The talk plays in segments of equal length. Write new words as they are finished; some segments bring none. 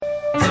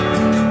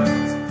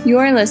You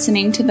are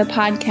listening to the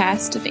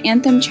podcast of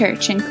Anthem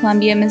Church in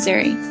Columbia,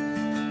 Missouri.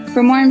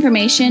 For more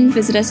information,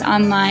 visit us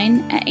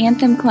online at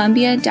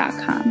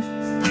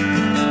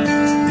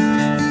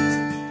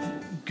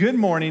anthemcolumbia.com. Good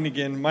morning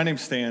again. My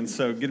name's Stan,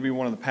 so good to be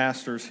one of the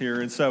pastors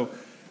here. And so,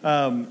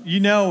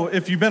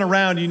 if you've been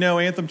around,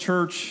 Anthem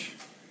Church,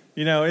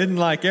 isn't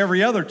like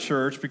every other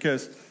church,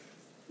 because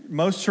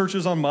most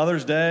churches on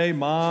Mother's Day,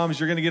 moms,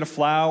 you're going to get a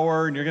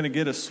flower and you're going to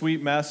get a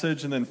sweet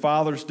message. And then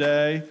Father's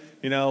Day,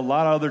 a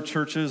lot of other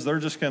churches, they're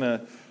just going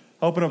to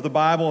open up the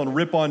Bible and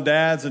rip on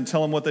dads and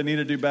tell them what they need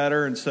to do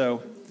better. And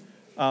so,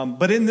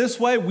 but in this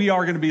way, we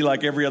are going to be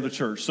like every other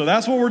church. So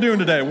that's what we're doing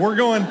today.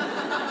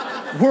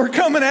 We're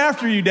coming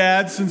after you,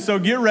 dads. And so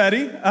get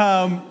ready.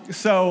 I'm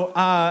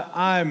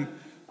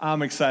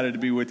excited to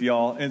be with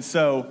y'all. And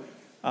so,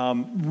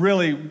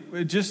 really,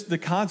 just the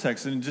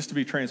context, and just to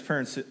be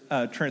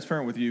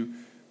transparent with you,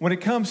 when it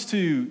comes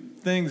to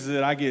things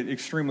that I get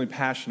extremely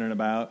passionate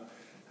about,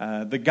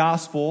 the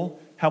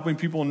gospel, helping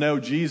people know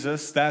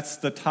Jesus, that's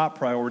the top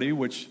priority,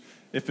 which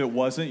if it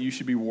wasn't, you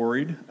should be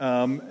worried.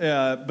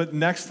 But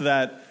next to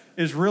that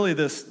is really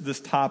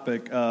this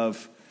topic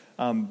of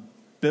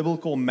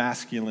biblical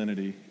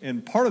masculinity.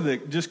 And part of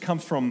it just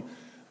comes from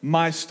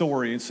my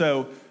story. And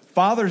so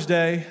Father's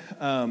Day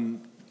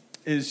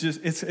is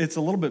just, it's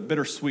a little bit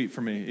bittersweet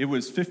for me. It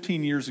was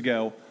 15 years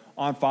ago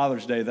on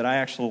Father's Day that I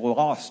actually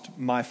lost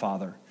my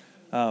father.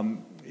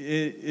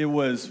 It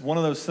was one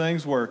of those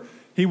things where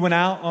he went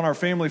out on our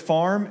family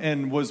farm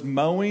and was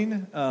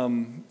mowing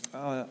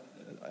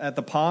at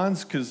the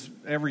ponds, because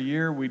every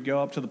year we'd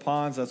go up to the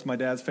ponds. That's my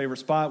dad's favorite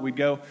spot. We'd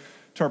go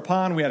to our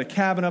pond. We had a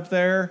cabin up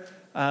there.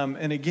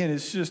 And again,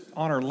 it's just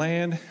on our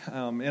land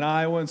in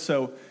Iowa. And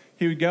so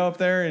he would go up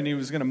there and he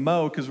was going to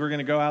mow, because we're going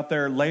to go out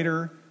there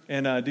later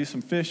and do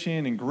some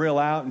fishing and grill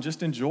out and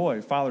just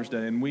enjoy Father's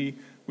Day. And we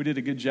did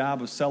a good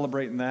job of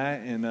celebrating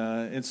that.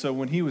 And so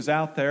when he was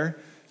out there,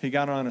 he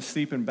got on a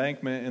steep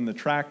embankment, and the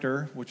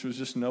tractor, which was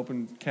just an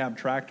open cab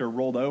tractor,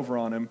 rolled over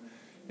on him.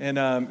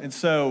 And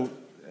so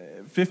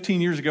 15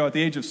 years ago, at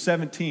the age of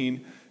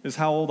 17, is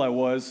how old I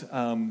was.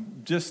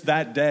 Just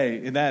that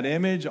day, in that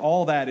image,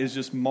 all that is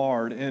just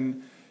marred.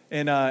 And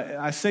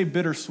I say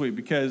bittersweet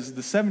because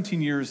the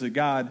 17 years that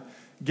God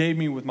gave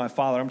me with my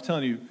father, I'm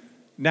telling you,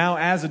 now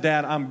as a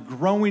dad, I'm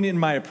growing in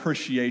my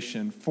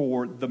appreciation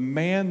for the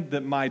man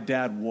that my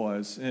dad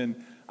was.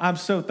 And I'm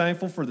so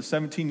thankful for the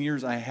 17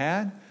 years I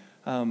had.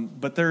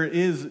 But there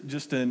is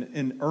just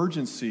an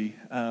urgency.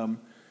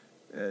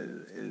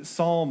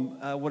 Psalm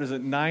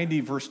 90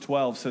 verse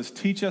 12 says,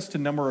 "Teach us to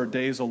number our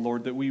days, O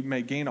Lord, that we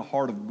may gain a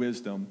heart of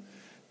wisdom."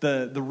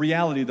 The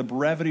reality, the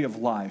brevity of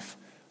life,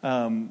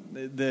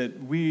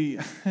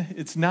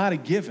 it's not a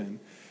given.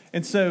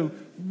 And so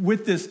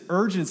with this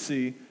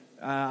urgency,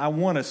 I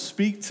want to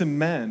speak to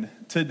men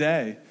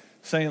today,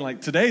 saying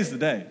like, today's the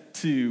day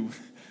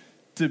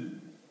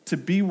to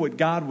be what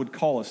God would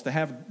call us, to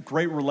have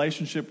great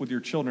relationship with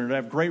your children, to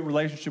have great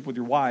relationship with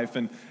your wife,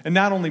 and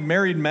not only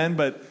married men,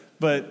 but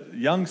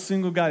young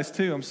single guys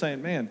too. I'm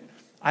saying, man,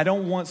 I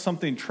don't want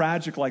something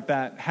tragic like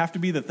that have to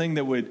be the thing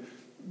that would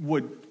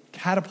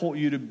catapult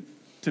you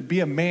to be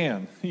a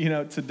man,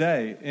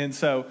 today. And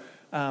so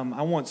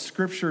I want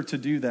Scripture to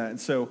do that. And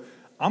so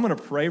I'm going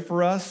to pray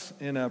for us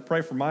and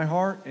pray for my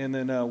heart, and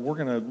then we're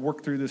going to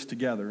work through this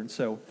together. And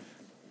so,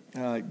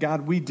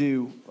 God, we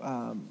do.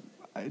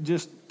 I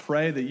just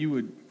pray that you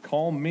would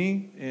call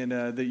me, and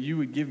that you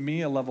would give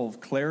me a level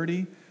of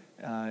clarity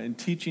in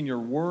teaching your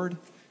word.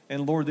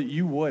 And Lord, that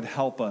you would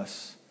help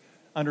us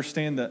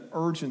understand the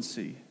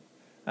urgency,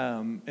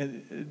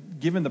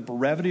 given the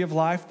brevity of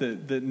life,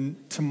 that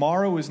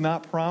tomorrow is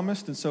not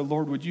promised. And so,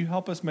 Lord, would you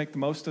help us make the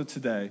most of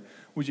today?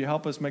 Would you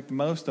help us make the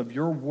most of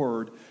your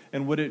word?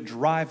 And would it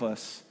drive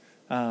us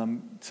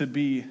to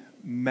be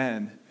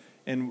men?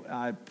 And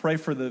I pray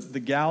for the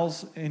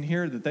gals in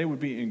here, that they would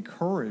be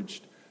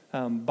encouraged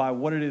by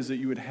what it is that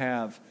you would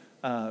have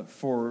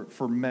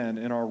for men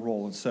in our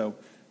role. And so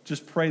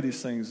just pray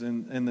these things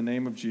in the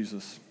name of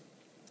Jesus.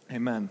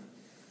 Amen.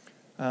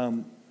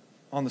 On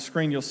the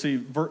screen, you'll see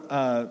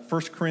 1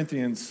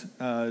 Corinthians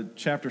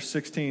chapter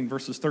 16,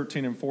 verses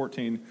 13 and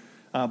 14.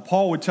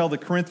 Paul would tell the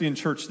Corinthian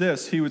church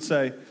this. He would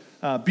say,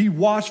 "Be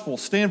watchful,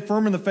 stand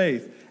firm in the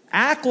faith,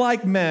 act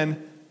like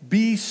men,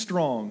 be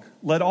strong.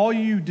 Let all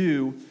you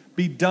do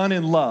be done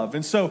in love."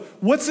 And so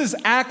what's this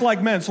act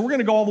like men? So we're going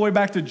to go all the way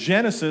back to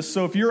Genesis.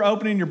 So if you're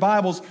opening your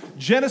Bibles,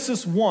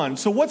 Genesis 1.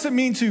 So what's it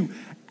mean to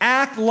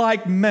act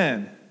like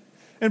men?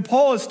 And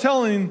Paul is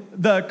telling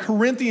the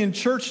Corinthian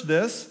church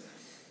this,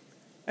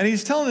 and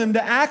he's telling them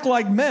to act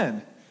like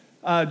men.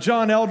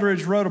 John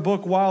Eldridge wrote a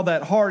book, Wild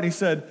at Heart, and he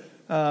said,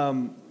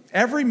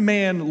 "Every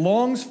man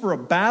longs for a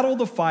battle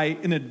to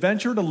fight, an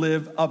adventure to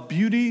live, a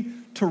beauty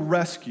to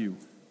rescue."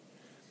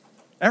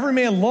 Every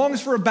man longs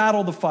for a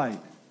battle to fight,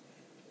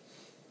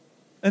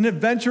 an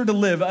adventure to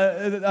live,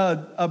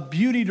 a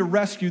beauty to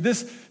rescue.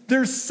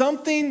 There's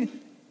something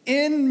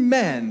in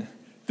men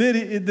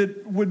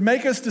that would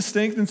make us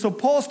distinct. And so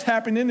Paul's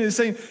tapping into it,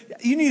 saying,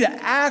 you need to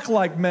act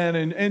like men.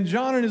 And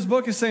John in his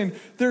book is saying,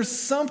 there's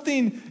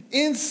something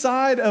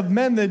inside of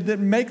men that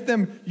make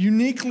them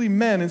uniquely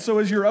men. And so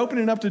as you're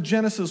opening up to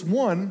Genesis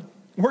 1,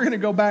 we're going to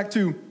go back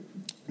to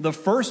the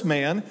first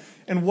man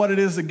and what it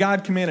is that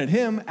God commanded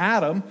him,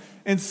 Adam,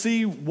 and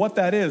see what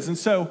that is. And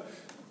so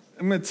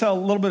I'm going to tell a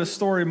little bit of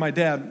story of my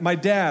dad. My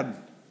dad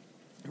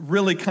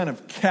really kind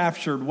of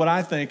captured what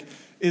I think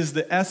is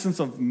the essence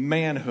of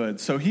manhood.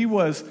 So he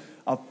was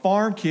a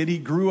farm kid. He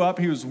grew up.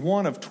 He was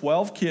one of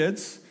 12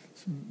 kids.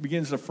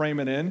 Begins to frame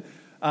it in.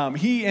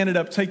 He ended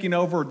up taking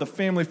over the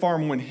family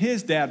farm when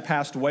his dad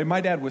passed away.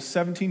 My dad was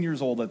 17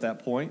 years old at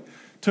that point.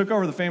 Took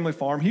over the family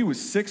farm. He was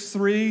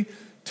 6'3",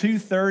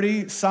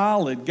 230,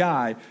 solid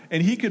guy.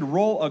 And he could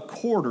roll a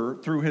quarter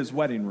through his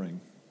wedding ring.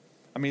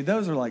 I mean,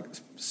 those are like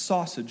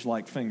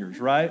sausage-like fingers,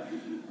 right?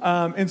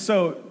 And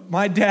so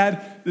my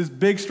dad, this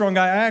big, strong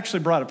guy, I actually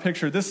brought a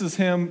picture. This is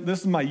him.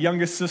 This is my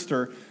youngest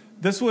sister.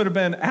 This would have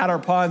been at our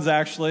ponds,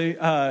 actually.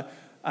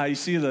 You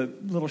see the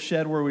little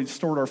shed where we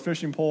stored our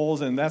fishing poles,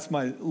 and that's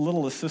my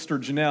littlest sister,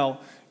 Janelle,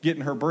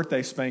 getting her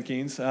birthday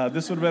spankings.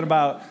 This would have been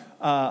about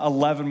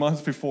 11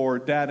 months before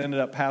Dad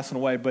ended up passing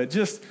away. But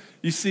just,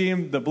 you see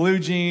him, the blue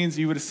jeans.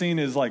 You would have seen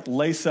his like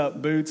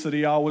lace-up boots that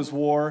he always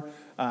wore.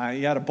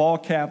 He had a ball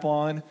cap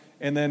on.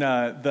 And then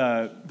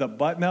the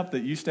button-up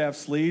that used to have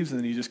sleeves, and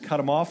then you just cut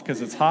them off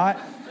because it's hot.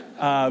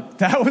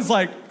 That was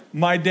like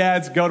my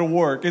dad's go to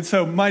work. And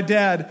so my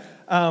dad,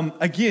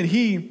 again,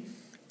 he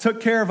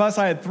took care of us.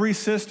 I had 3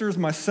 sisters,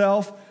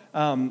 myself.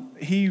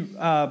 He,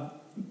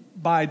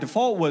 by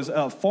default, was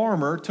a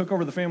farmer, took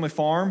over the family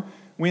farm.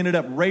 We ended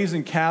up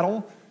raising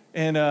cattle.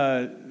 And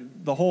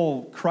the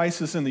whole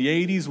crisis in the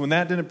 80s, when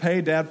that didn't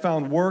pay, Dad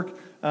found work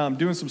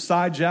doing some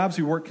side jobs.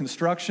 He worked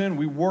construction.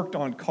 We worked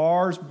on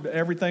cars,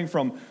 everything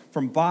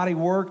from body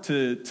work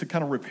to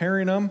kind of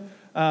repairing them.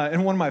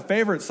 And one of my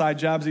favorite side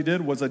jobs he did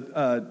was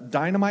a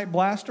dynamite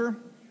blaster.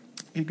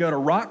 He'd go to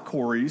rock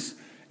quarries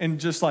and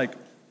just like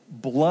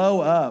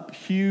blow up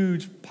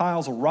huge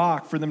piles of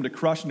rock for them to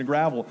crush into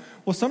gravel.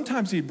 Well,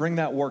 sometimes he'd bring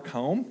that work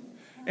home.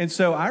 And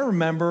so I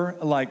remember,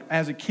 like,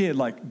 as a kid,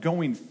 like,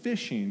 going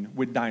fishing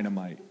with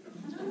dynamite.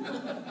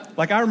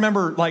 Like, I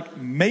remember, like,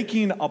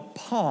 making a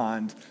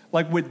pond,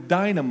 like, with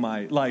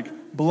dynamite, like,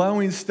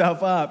 blowing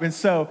stuff up. And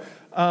so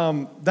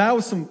that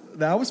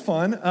was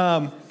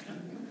fun.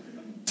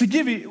 To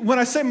give you, when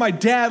I say my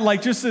dad,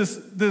 like, just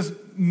this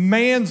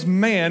man's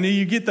man,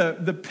 you get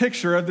the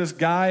picture of this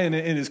guy in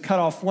his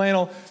cut-off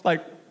flannel.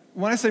 Like,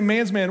 when I say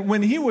man's man,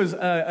 when he was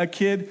a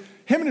kid,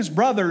 him and his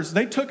brothers,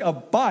 they took a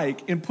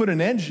bike and put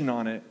an engine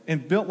on it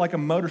and built like a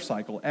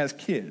motorcycle as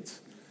kids.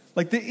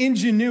 Like the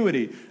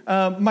ingenuity.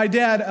 My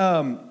dad,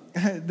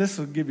 this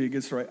will give you a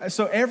good story.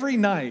 So every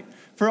night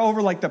for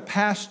over like the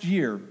past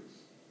year,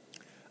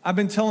 I've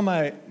been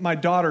telling my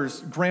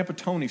daughters Grandpa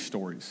Tony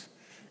stories.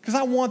 Because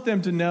I want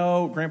them to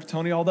know Grandpa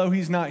Tony, although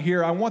he's not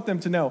here, I want them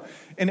to know.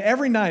 And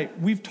every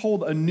night we've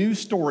told a new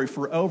story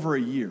for over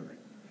a year.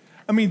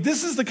 I mean,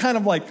 this is the kind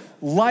of like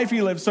life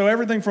he lived. So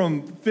everything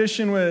from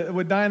fishing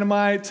with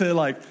dynamite to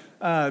like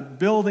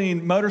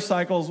building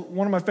motorcycles.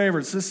 One of my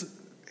favorites. This,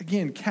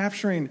 again,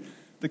 capturing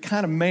the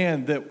kind of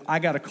man that I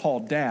got to call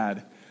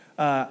Dad.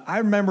 I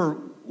remember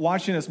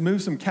watching us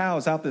move some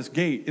cows out this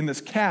gate, and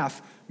this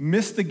calf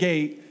missed the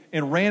gate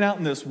and ran out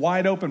in this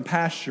wide open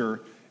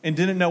pasture and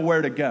didn't know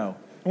where to go.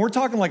 And we're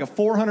talking like a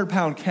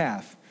 400-pound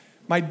calf.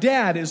 My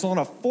dad is on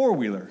a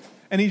four-wheeler,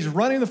 and he's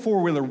running the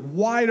four-wheeler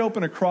wide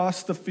open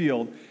across the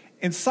field,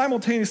 and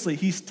simultaneously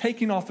he's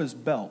taking off his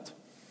belt.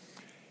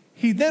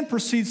 He then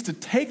proceeds to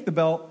take the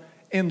belt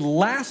and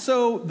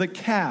lasso the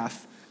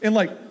calf and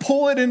like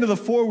pull it into the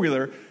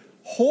four-wheeler,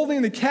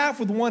 holding the calf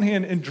with one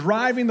hand and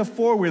driving the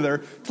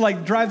four-wheeler to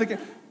like drive the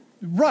calf.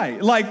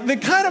 Right, like the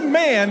kind of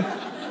man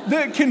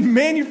that can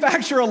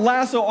manufacture a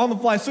lasso on the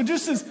fly. So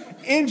just this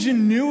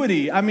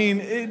ingenuity. I mean,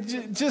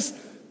 this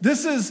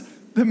is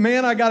the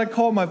man I got to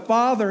call my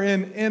father,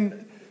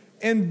 and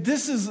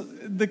this is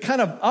the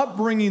kind of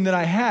upbringing that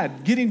I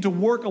had, getting to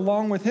work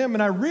along with him.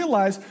 And I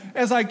realized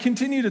as I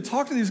continue to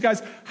talk to these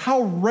guys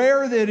how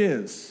rare that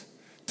is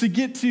to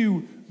get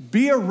to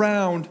be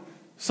around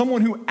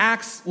someone who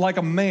acts like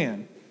a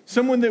man,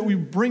 someone that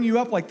would bring you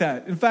up like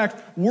that. In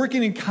fact,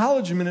 working in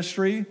college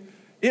ministry,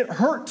 it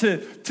hurt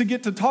to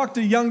get to talk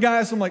to young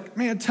guys. I'm like,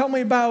 man, tell me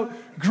about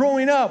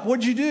growing up.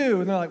 What'd you do?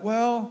 And they're like,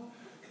 well,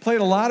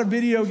 played a lot of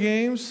video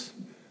games.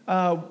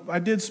 I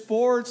did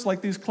sports,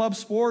 like these club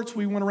sports.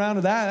 We went around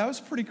to that. That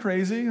was pretty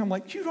crazy. I'm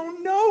like, you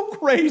don't know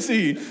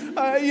crazy.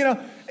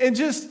 And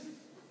just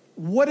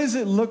what does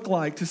it look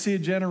like to see a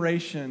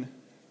generation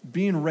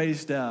being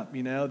raised up,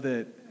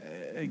 that,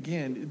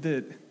 again,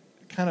 that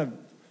kind of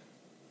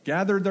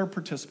gathered their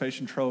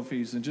participation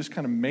trophies and just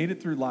kind of made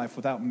it through life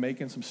without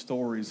making some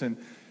stories. And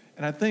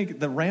I think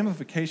the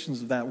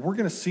ramifications of that we're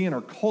going to see in our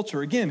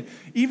culture. Again,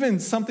 even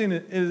something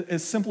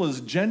as simple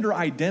as gender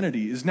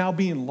identity is now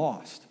being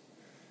lost.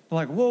 They're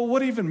like, well,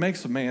 what even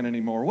makes a man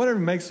anymore? What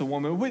even makes a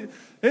woman?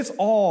 It's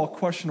all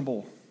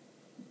questionable.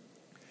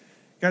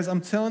 Guys,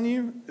 I'm telling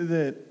you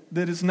that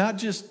it's not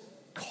just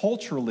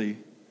culturally,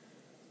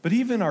 but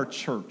even our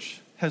church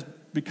has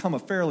become a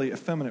fairly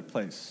effeminate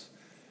place.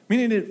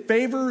 Meaning it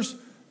favors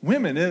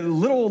women.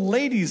 Little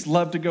ladies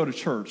love to go to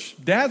church.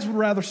 Dads would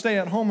rather stay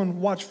at home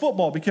and watch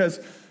football because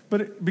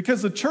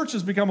the church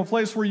has become a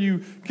place where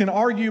you can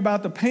argue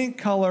about the paint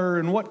color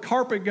and what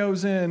carpet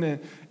goes in,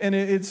 and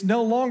it's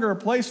no longer a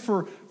place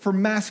for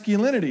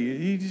masculinity.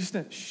 You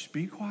just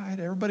be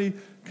quiet. Everybody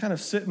kind of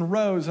sit in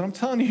rows. And I'm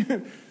telling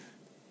you,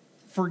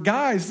 for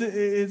guys,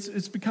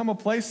 it's become a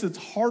place that's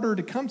harder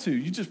to come to.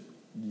 You just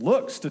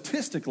look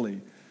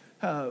statistically.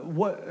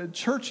 What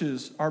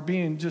churches are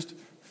being just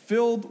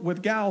filled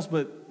with gals,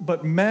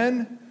 but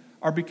men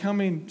are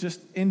becoming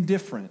just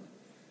indifferent.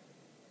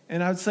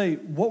 And I would say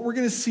what we're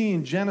going to see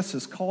in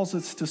Genesis calls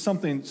us to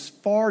something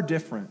far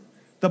different.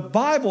 The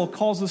Bible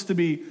calls us to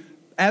be,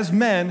 as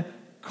men,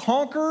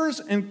 conquerors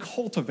and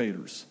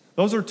cultivators.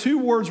 Those are two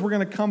words we're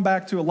going to come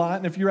back to a lot.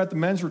 And if you're at the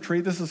men's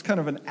retreat, this is kind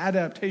of an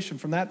adaptation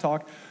from that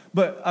talk.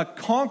 But a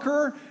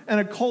conqueror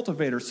and a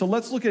cultivator. So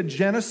let's look at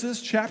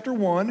Genesis chapter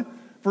 1,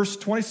 verse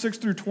 26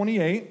 through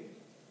 28.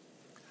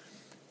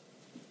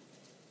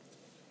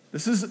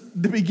 This is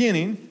the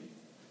beginning.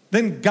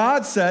 Then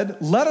God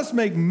said, "Let us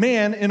make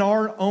man in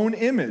our own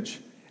image,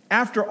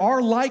 after our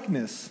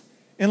likeness,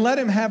 and let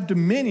him have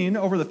dominion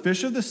over the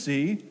fish of the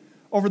sea,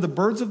 over the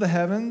birds of the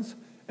heavens,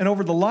 and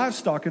over the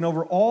livestock, and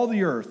over all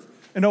the earth,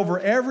 and over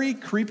every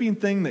creeping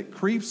thing that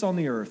creeps on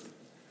the earth."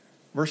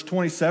 Verse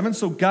 27,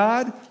 so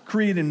God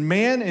created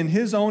man in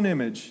his own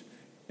image.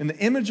 In the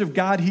image of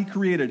God he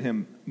created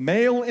him.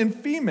 Male and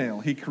female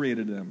he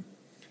created them.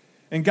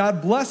 And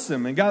God blessed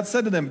them, and God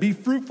said to them, "Be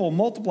fruitful,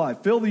 multiply,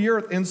 fill the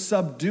earth, and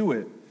subdue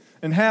it,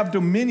 and have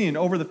dominion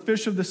over the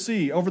fish of the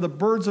sea, over the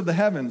birds of the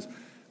heavens,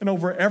 and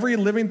over every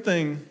living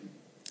thing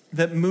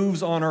that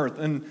moves on earth."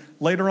 And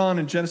later on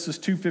in Genesis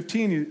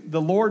 2:15,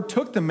 the Lord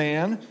took the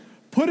man,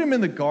 put him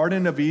in the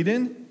Garden of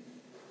Eden,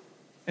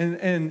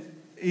 and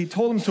he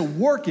told him to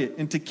work it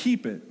and to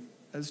keep it.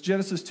 That's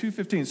Genesis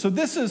 2:15. So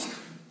this is,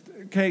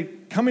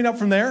 coming up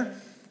from there,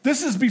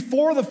 this is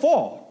before the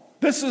fall.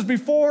 This is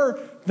before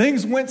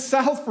things went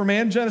south for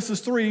man, Genesis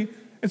 3.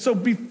 And so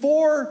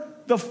before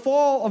the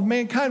fall of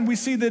mankind, we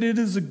see that it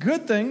is a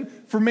good thing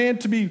for man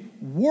to be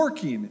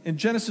working in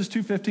Genesis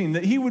 2:15,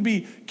 that he would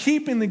be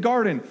keeping the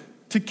garden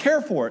to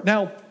care for it.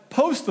 Now,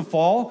 post the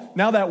fall,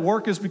 now that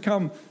work has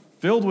become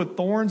filled with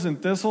thorns and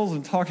thistles,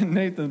 and talking to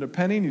Nathan to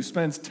Penny, who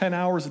spends 10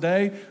 hours a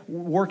day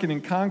working in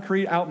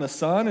concrete out in the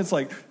sun. It's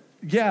like,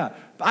 yeah,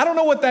 I don't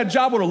know what that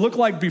job would have looked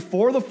like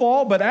before the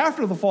fall, but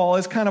after the fall,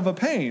 it's kind of a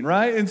pain,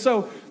 right? And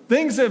so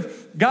things have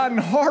gotten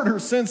harder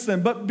since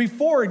then. But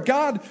before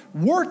God,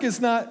 work is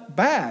not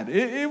bad.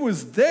 It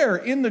was there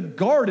in the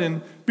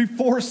garden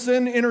before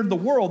sin entered the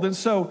world. And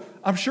so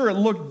I'm sure it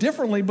looked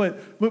differently,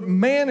 but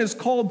man is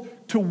called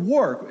to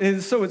work.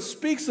 And so it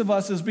speaks of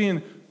us as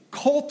being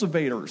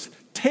cultivators,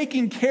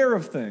 taking care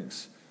of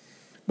things.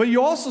 But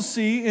you also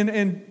see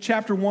in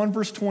chapter 1,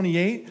 verse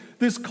 28,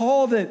 this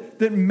call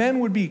that men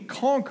would be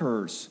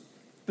conquerors.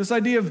 This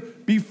idea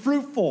of be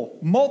fruitful,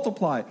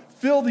 multiply,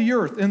 fill the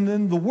earth. And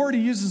then the word he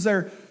uses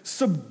there,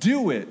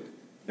 subdue it.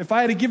 If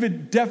I had to give a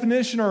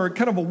definition or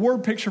kind of a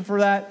word picture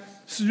for that,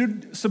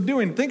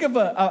 subduing. Think of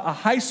a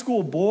high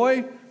school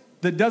boy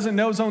that doesn't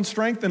know his own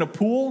strength in a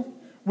pool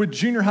with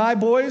junior high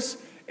boys,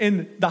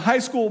 and the high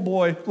school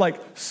boy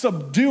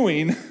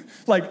subduing,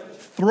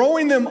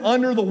 throwing them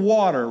under the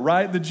water,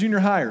 right? The junior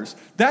hires.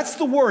 That's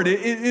the word.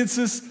 It's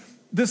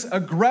this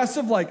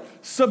aggressive,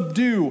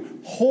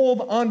 subdue,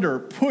 hold under,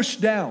 push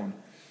down.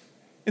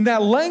 And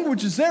that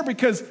language is there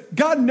because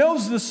God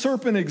knows the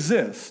serpent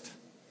exists.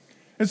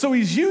 And so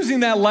he's using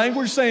that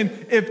language saying,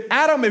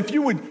 if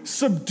you would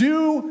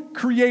subdue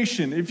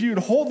creation, if you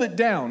would hold it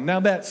down.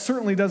 Now that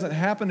certainly doesn't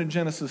happen in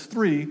Genesis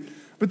 3,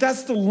 but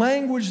that's the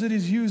language that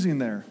he's using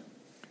there.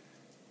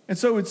 And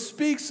so it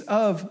speaks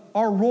of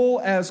our role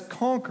as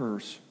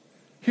conquerors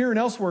here and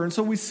elsewhere. And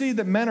so we see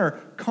that men are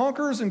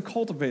conquerors and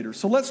cultivators.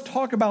 So let's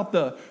talk about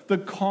the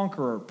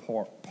conqueror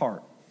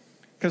part.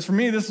 Because for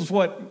me, this is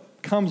what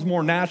comes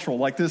more natural.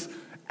 Like this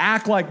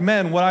act like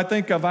men, what I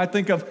think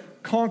of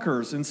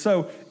conquerors. And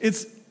so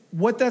it's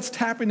what that's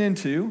tapping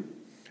into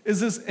is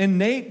this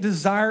innate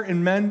desire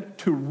in men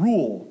to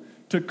rule,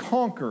 to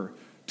conquer,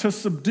 to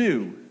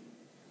subdue.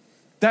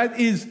 That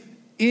is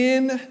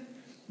in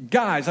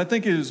guys. I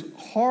think it is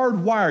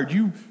hardwired.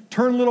 You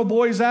turn little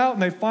boys out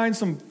and they find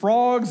some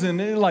frogs, and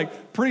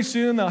pretty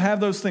soon they'll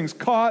have those things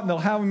caught and they'll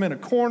have them in a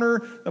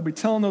corner. They'll be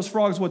telling those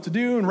frogs what to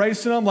do and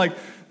racing them.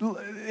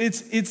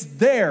 It's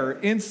there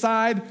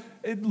inside.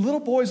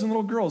 Little boys and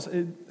little girls.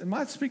 Am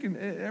I speaking?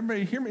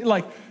 Everybody hear me?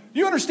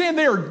 You understand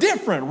they are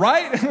different,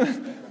 right?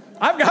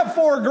 I've got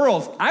 4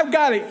 girls. I've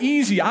got it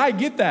easy. I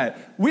get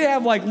that. We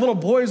have little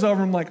boys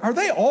over. I'm are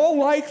they all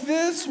like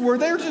this? Where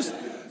they're just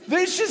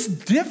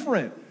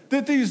different.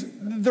 That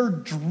they're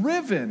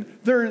driven.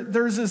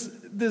 There's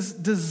this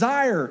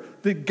desire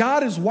that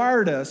God has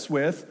wired us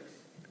with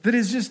that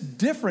is just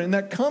different, and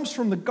that comes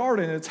from the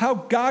garden. It's how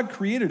God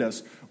created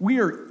us. We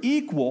are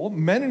equal.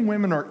 Men and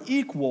women are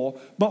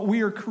equal, but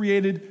we are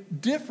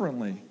created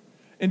differently.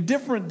 And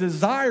different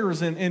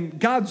desires, and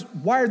God's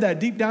wired that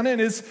deep down in.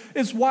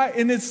 It's why,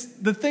 and it's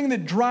the thing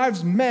that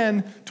drives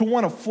men to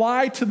want to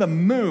fly to the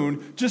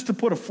moon just to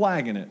put a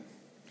flag in it.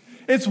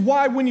 It's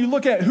why when you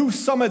look at who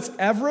summits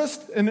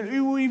Everest and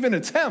who even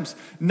attempts,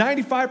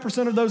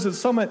 95% of those that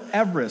summit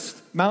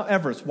Everest, Mount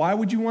Everest, why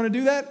would you want to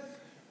do that?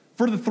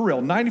 For the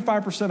thrill.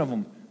 95% of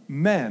them,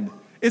 men.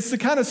 It's the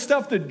kind of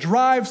stuff that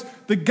drives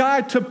the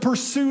guy to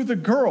pursue the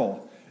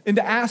girl and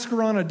to ask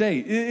her on a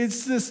date.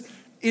 It's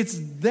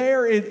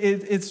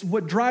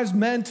what drives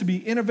men to be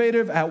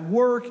innovative at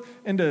work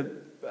and to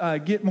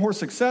get more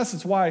success.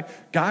 It's why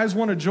guys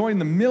want to join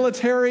the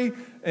military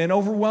in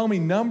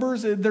overwhelming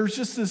numbers. There's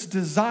just this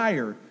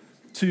desire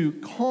to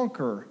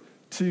conquer,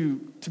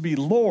 to be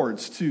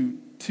lords,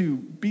 to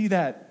be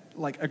that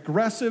like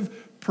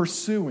aggressive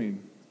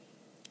pursuing.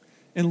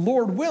 And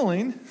Lord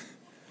willing,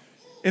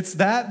 it's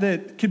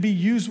that could be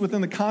used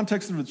within the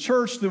context of the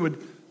church that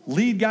would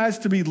lead guys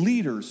to be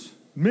leaders,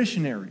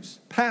 missionaries,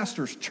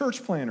 pastors,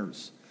 church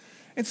planners.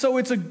 And so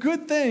it's a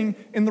good thing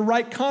in the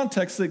right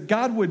context that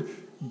God would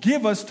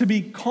give us to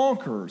be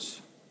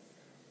conquerors.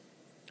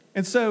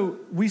 And so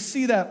we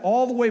see that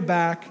all the way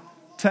back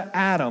to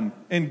Adam.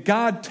 And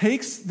God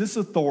takes this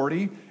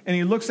authority and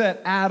he looks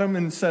at Adam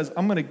and says,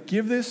 I'm going to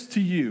give this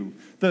to you.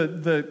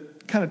 The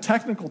kind of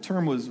technical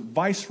term was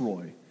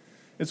viceroy.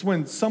 It's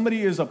when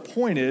somebody is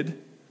appointed,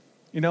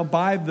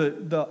 by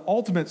the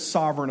ultimate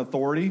sovereign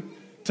authority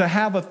to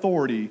have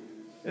authority,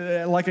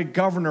 like a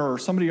governor or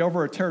somebody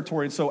over a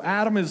territory. And so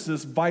Adam is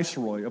this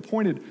viceroy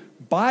appointed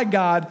by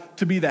God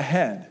to be the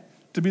head,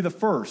 to be the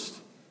first,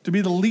 to be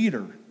the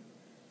leader.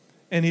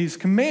 And he's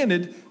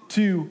commanded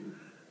to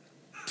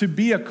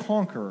be a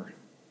conqueror.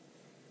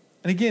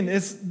 And again,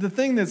 it's the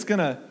thing that's going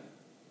to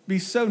be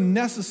so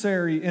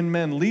necessary in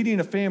men leading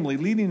a family,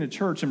 leading a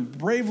church, and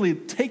bravely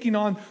taking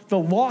on the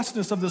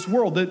lostness of this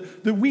world,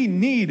 that we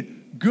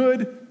need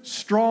good,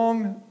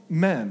 strong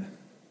men.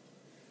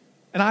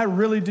 And I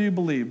really do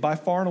believe, by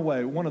far and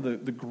away, one of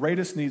the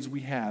greatest needs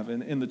we have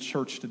in the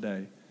church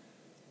today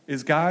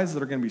is guys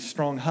that are going to be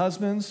strong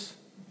husbands,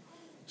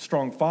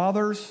 strong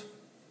fathers,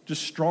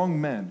 just strong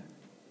men.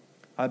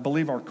 I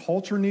believe our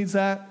culture needs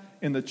that,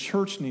 and the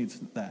church needs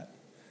that.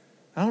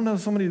 I don't know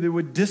somebody that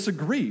would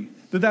disagree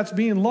that that's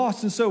being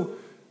lost. And so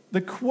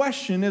the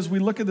question as we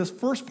look at this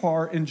first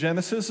part in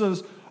Genesis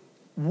is,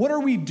 what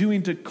are we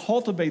doing to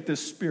cultivate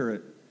this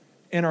spirit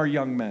in our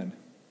young men?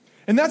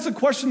 And that's a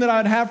question that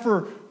I'd have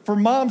for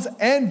moms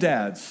and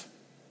dads,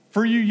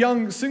 for you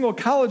young single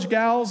college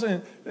gals.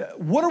 And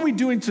what are we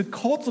doing to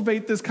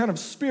cultivate this kind of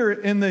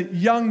spirit in the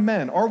young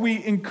men? Are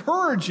we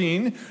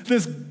encouraging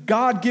this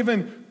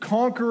God-given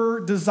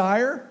conqueror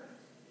desire?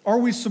 Are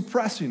we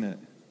suppressing it?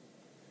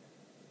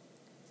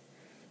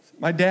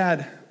 My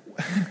dad,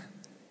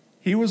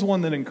 he was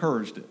one that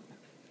encouraged it.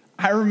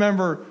 I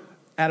remember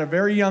at a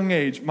very young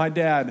age, my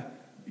dad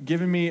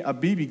giving me a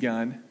BB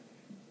gun,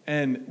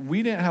 and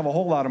we didn't have a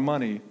whole lot of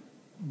money,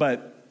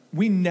 but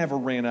we never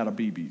ran out of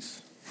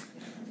BBs.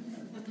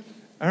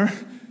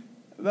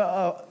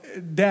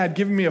 Dad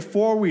giving me a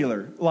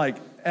four-wheeler, like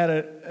at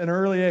an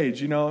early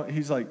age,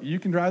 he's like, you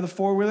can drive the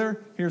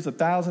four-wheeler, here's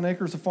 1,000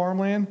 acres of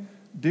farmland,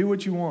 do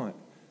what you want.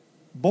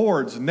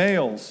 Boards,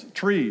 nails,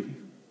 tree,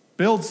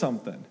 build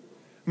something.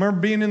 I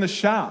remember being in the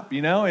shop,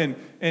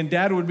 and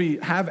Dad would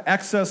have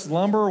excess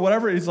lumber or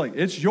whatever. He's like,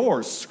 it's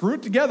yours. Screw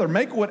it together.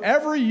 Make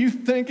whatever you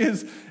think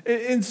is.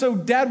 And so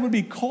Dad would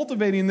be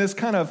cultivating this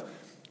kind of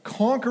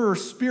conqueror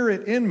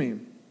spirit in me.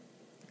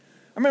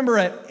 I remember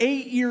at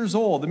 8 years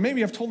old, and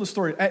maybe I've told the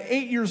story, at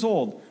 8 years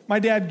old, my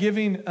dad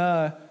giving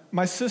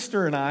my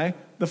sister and I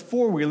the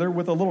four-wheeler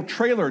with a little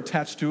trailer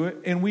attached to it,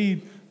 and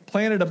we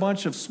planted a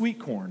bunch of sweet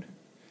corn.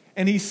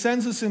 And he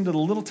sends us into the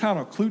little town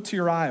of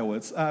Cloutier, Iowa.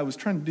 I was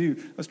trying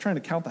to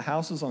count the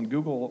houses on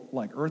Google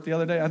Earth the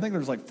other day. I think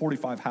there's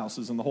 45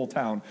 houses in the whole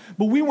town.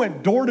 But we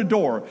went door to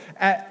door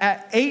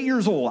at 8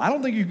 years old. I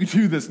don't think you could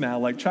do this now,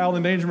 like child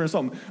endangerment or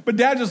something. But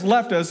Dad just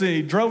left us, and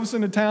he drove us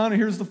into town,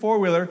 and here's the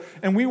four-wheeler,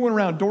 and we went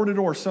around door to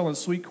door selling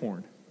sweet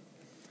corn.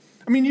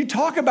 I mean, you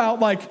talk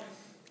about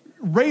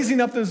raising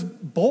up this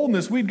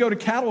boldness. We'd go to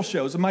cattle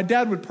shows, and my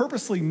dad would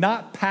purposely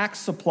not pack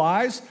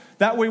supplies.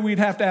 That way we'd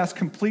have to ask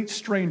complete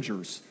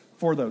strangers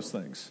for those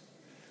things.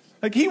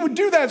 He would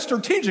do that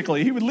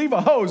strategically. He would leave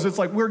a hose. It's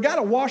we've got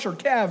to wash our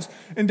calves.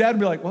 And Dad would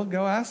be like, well,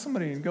 go ask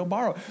somebody and go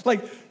borrow.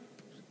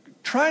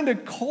 Trying to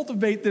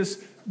cultivate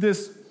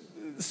this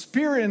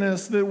spirit in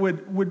us that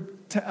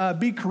would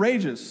be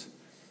courageous.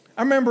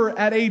 I remember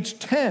at age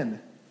 10,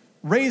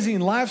 raising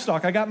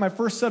livestock. I got my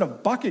first set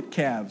of bucket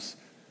calves.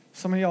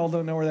 Some of y'all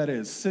don't know where that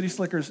is. City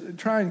slickers,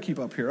 try and keep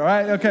up here, all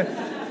right?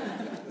 Okay.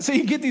 So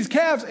you get these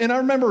calves, and I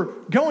remember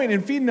going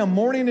and feeding them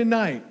morning and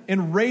night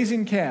and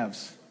raising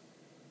calves.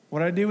 What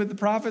did I do with the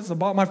profits? I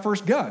bought my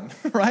first gun,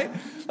 right?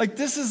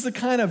 This is the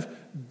kind of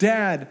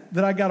dad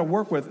that I got to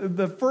work with.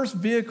 The first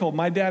vehicle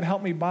my dad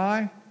helped me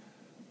buy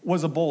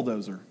was a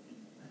bulldozer.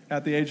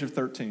 at the age of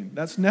 13.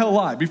 That's no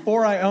lie.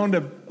 Before I owned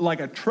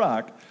a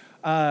truck,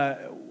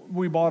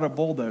 we bought a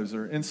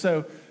bulldozer. And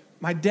so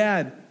my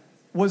dad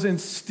was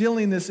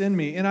instilling this in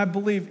me. And I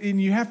believe,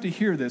 and you have to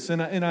hear this,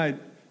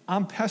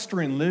 I'm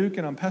pestering Luke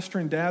and I'm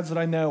pestering dads that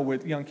I know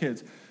with young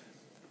kids.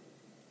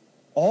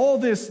 All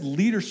this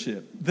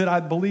leadership that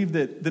I believe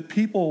that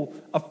people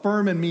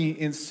affirm in me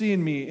and see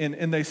in me,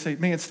 and they say,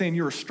 man, Stan,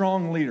 you're a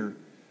strong leader.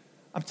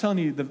 I'm telling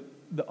you,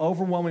 the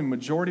overwhelming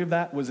majority of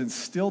that was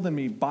instilled in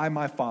me by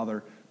my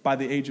father by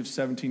the age of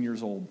 17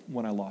 years old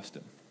when I lost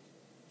him.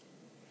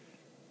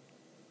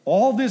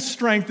 All this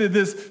strength,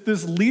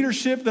 this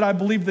leadership that I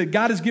believe that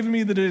God has given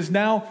me that has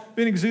now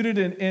been exuded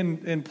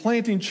in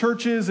planting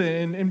churches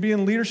and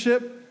being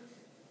leadership,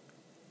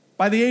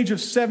 by the age of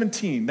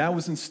 17, that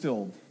was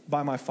instilled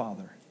by my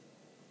father.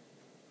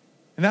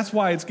 And that's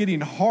why it's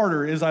getting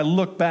harder as I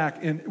look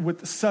back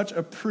with such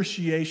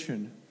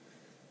appreciation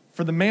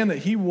for the man that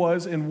he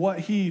was and what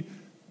he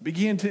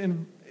began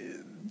to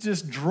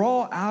just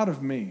draw out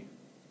of me.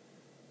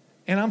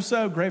 And I'm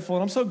so grateful.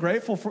 And I'm so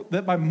grateful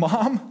that my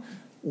mom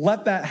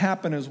let that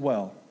happen as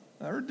well.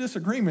 There were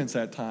disagreements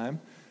at time,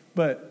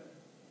 but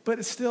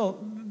it's still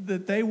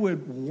that they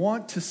would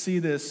want to see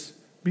this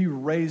be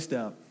raised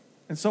up.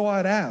 And so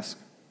I'd ask,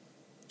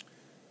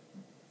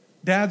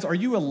 dads, are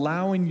you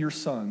allowing your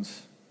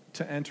sons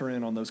to enter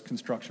in on those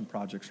construction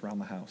projects around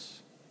the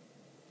house?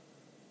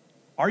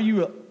 Are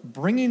you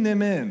bringing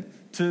them in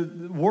to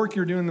the work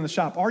you're doing in the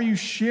shop? Are you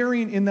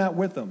sharing in that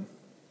with them?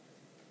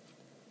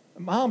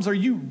 Moms, are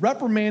you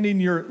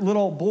reprimanding your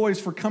little boys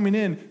for coming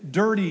in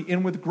dirty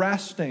and with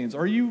grass stains?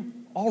 Are you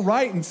all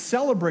right in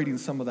celebrating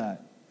some of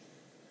that?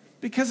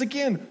 Because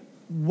again,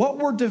 what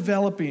we're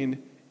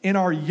developing in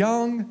our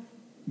young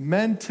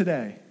men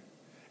today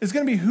is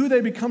going to be who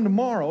they become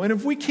tomorrow. And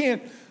if we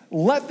can't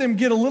let them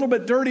get a little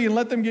bit dirty and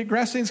let them get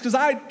grass stains, because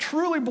I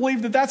truly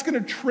believe that that's going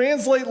to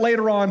translate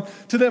later on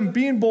to them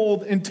being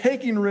bold and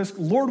taking risk,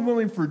 Lord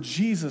willing, for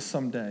Jesus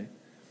someday.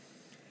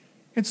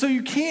 And so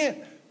you can't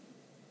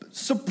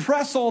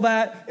suppress all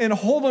that and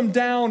hold them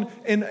down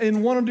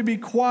and want them to be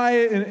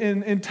quiet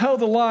and toe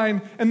the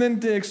line, and then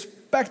to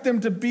expect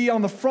them to be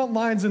on the front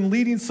lines and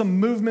leading some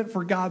movement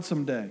for God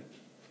someday.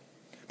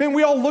 Man,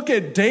 we all look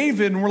at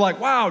David and we're like,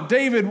 wow,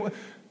 David,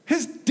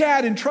 his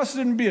dad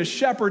entrusted him to be a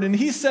shepherd, and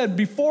he said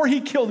before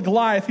he killed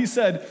Goliath, he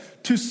said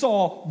to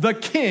Saul, the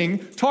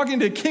king,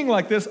 talking to a king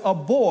like this, a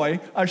boy,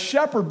 a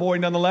shepherd boy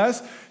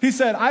nonetheless, he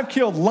said, I've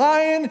killed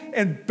lion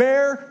and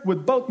bear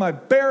with both my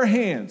bare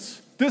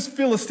hands. This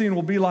Philistine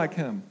will be like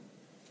him.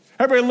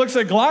 Everybody looks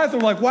at Goliath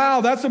and we're like,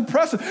 wow, that's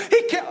impressive.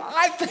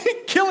 I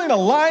think killing a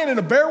lion and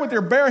a bear with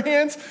your bare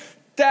hands,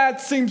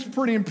 that seems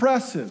pretty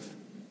impressive.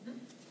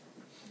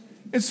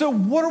 And so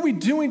what are we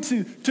doing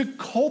to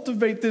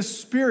cultivate this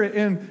spirit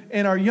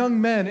in our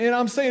young men? And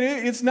I'm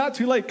saying it's not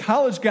too late.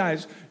 College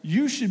guys,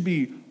 you should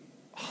be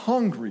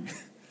hungry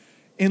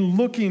in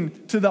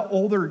looking to the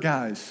older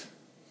guys.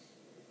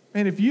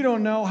 Man, if you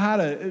don't know how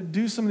to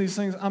do some of these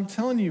things, I'm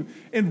telling you.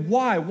 And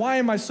why? Why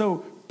am I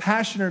so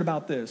passionate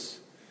about this?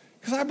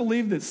 Because I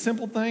believe that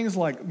simple things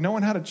like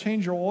knowing how to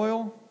change your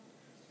oil,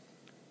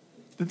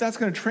 that's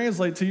going to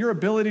translate to your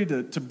ability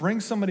to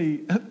bring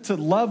somebody, to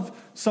love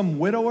some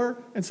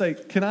widower and say,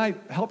 can I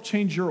help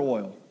change your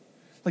oil?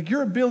 Like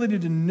your ability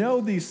to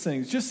know these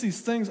things, just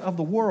these things of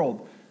the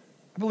world,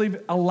 I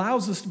believe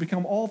allows us to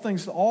become all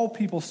things to all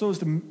people so as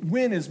to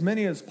win as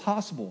many as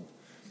possible.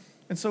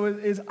 And so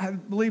I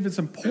believe it's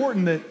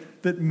important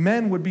that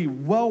men would be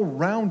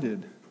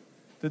well-rounded,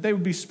 that they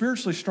would be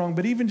spiritually strong,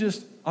 but even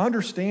just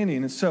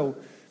understanding.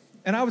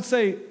 And I would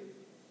say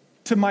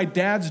to my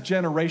dad's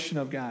generation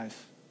of guys,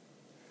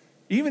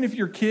 even if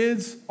your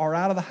kids are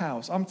out of the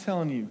house, I'm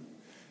telling you,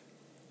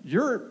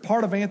 you're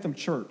part of Anthem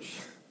Church.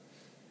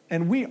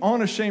 And we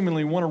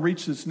unashamedly want to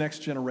reach this next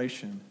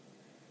generation.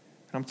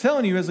 And I'm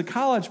telling you, as a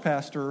college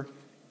pastor,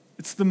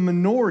 it's the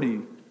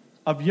minority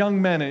of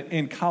young men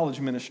in college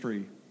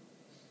ministry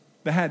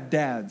that had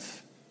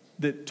dads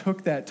that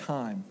took that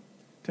time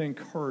to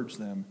encourage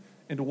them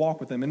and to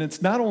walk with them. And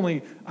it's not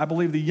only, I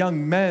believe, the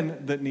young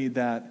men that need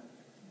that,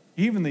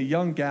 even the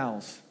young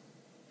gals,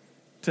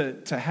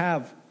 to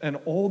have an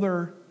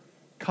older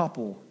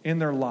couple in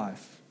their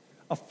life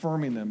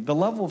affirming them. The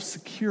level of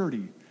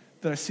security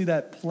that I see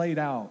that played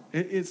out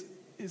is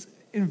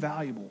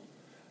invaluable,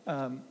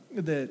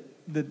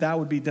 that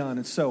would be done.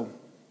 And so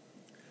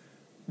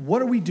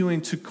what are we doing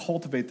to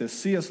cultivate this?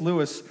 C.S.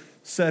 Lewis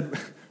said,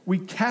 we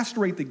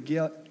castrate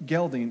the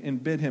gelding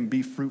and bid him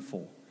be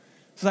fruitful.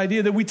 This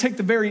idea that we take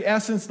the very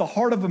essence, the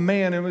heart of a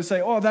man, and we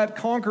say, oh, that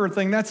conqueror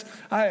thing,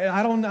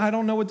 I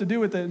don't know what to do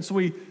with it. And so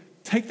we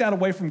take that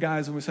away from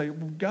guys and we say,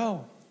 well,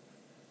 go.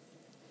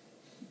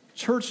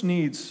 Church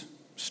needs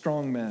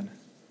strong men.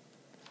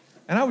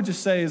 And I would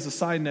just say as a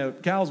side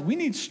note, gals, we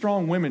need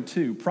strong women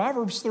too.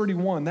 Proverbs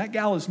 31, that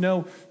gal is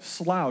no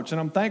slouch. And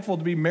I'm thankful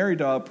to be married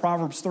to a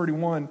Proverbs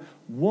 31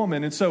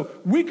 woman. And so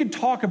we could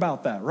talk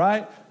about that,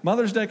 right?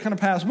 Mother's Day kind of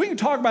passed. We can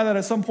talk about that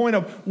at some point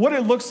of what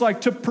it looks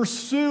like to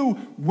pursue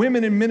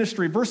women in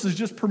ministry versus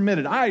just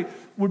permitted. I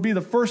would be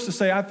the first to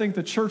say I think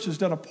the church has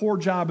done a poor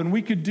job, and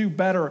we could do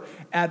better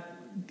at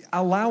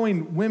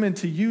allowing women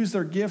to use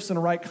their gifts in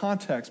the right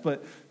context.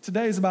 But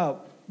today is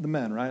about the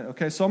men, right?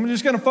 Okay, so I'm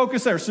just going to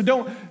focus there. So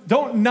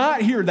don't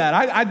not hear that.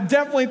 I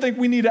definitely think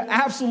we need to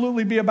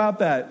absolutely be about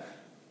that.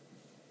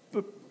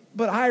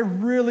 But I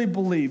really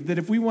believe that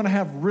if we want to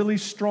have really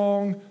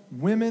strong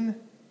women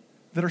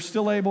that are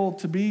still able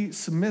to be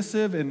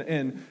submissive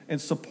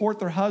and support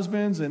their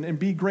husbands and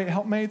be great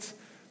helpmates,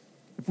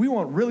 if we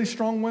want really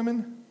strong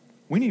women,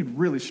 we need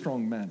really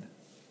strong men.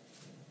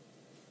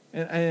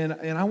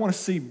 And I want to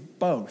see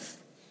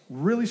both,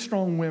 really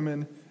strong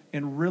women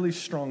and really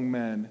strong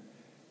men.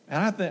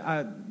 And I think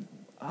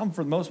I'm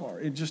for the most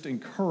part just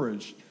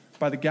encouraged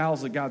by the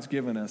gals that God's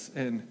given us.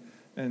 And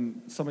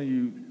some of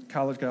you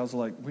college gals are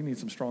like, we need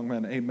some strong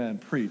men. Amen.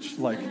 Preach.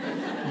 Like,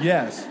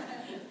 yes.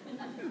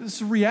 It's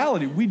a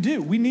reality. We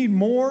do. We need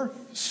more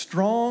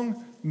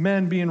strong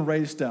men being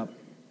raised up.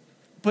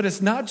 But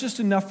it's not just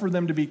enough for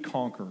them to be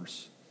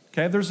conquerors.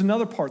 Okay, there's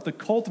another part, the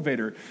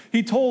cultivator.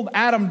 He told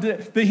Adam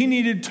that he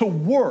needed to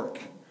work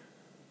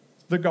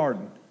the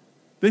garden,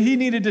 that he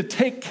needed to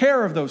take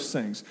care of those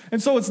things.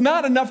 And so it's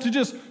not enough to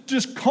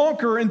just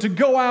conquer and to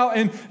go out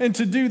and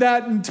to do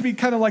that and to be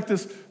kind of like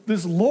this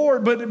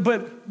Lord,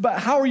 but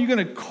how are you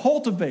going to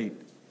cultivate,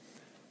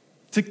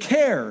 to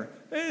care?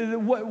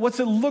 What's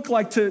it look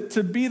like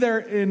to be there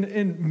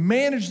and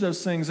manage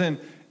those things and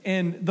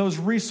those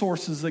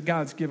resources that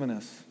God's given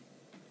us?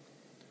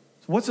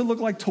 So what's it look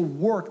like to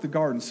work the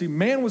garden? See,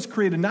 man was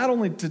created not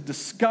only to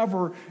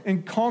discover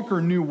and conquer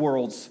new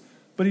worlds,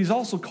 but he's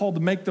also called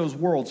to make those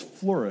worlds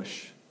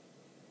flourish.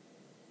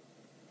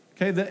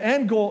 Okay, the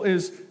end goal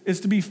is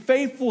to be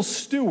faithful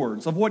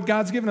stewards of what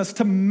God's given us,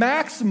 to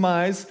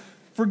maximize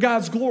for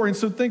God's glory. And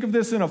so think of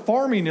this in a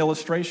farming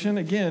illustration.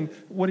 Again,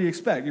 what do you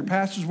expect? Your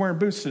pastor's wearing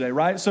boots today,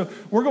 right? So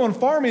we're going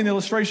farming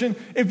illustration.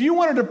 If you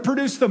wanted to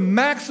produce the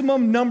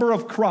maximum number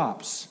of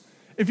crops,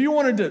 if you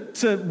wanted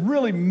to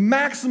really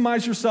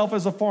maximize yourself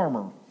as a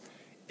farmer,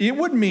 it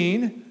would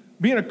mean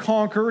being a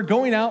conqueror,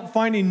 going out,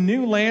 finding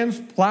new lands,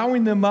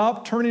 plowing them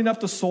up, turning up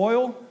the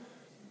soil.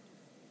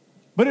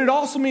 But it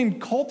also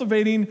means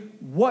cultivating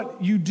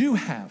what you do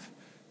have.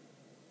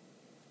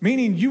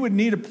 Meaning you would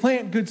need to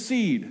plant good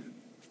seed,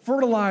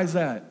 fertilize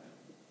that,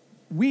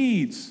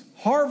 weeds,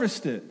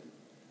 harvest it.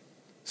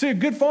 See, a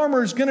good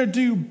farmer is going to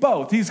do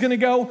both. He's going to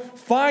go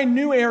find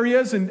new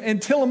areas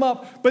and till them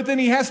up, but then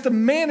he has to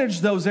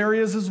manage those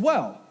areas as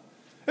well.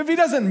 If he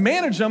doesn't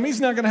manage them, he's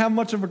not going to have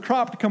much of a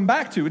crop to come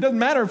back to. It doesn't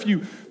matter if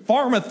you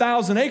farm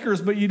 1,000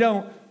 acres, but you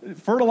don't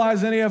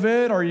fertilize any of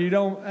it or you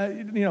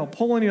don't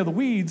pull any of the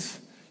weeds,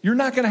 you're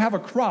not going to have a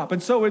crop.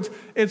 And so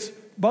it's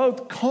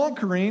both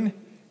conquering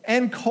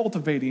and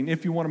cultivating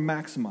if you want to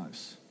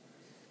maximize.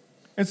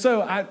 And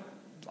so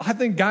I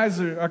think guys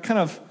are kind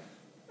of,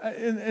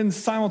 and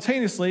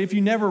simultaneously, if you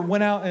never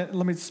went out, and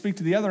let me speak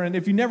to the other end,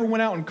 if you never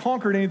went out and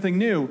conquered anything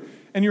new,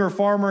 and you're a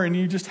farmer and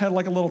you just had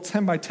like a little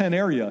 10 by 10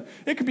 area,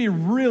 it could be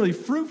really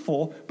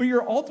fruitful, but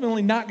you're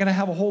ultimately not going to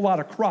have a whole lot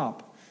of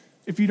crop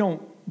if you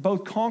don't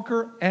both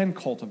conquer and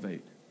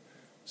cultivate.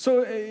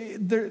 So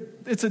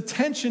it's a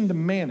tension to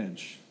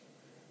manage,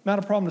 not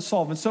a problem to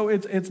solve. And so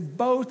it's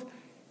both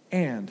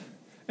and.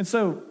 And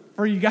so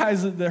for you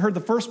guys that heard the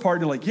first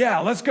part, you're like, yeah,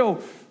 let's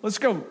go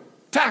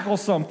tackle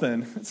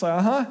something. It's like,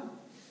 uh-huh.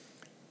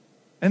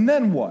 And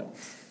then what?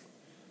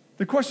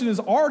 The question is,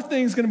 are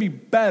things going to be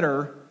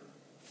better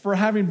for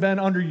having been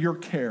under your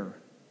care,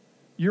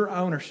 your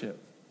ownership?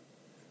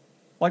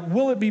 Like,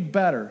 will it be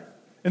better?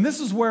 And this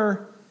is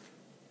where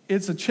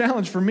it's a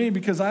challenge for me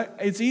because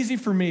it's easy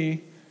for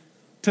me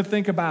to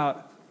think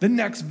about the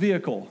next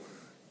vehicle.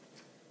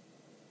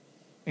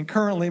 And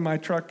currently my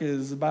truck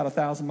is about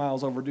 1,000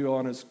 miles overdue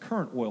on its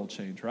current oil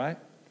change, right?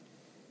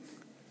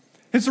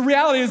 It's a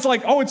reality. It's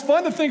like, it's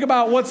fun to think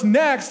about what's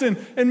next and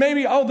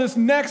maybe, this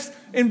next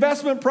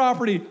investment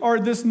property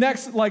or this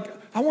next,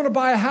 I want to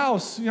buy a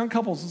house. Young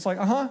couples, it's like,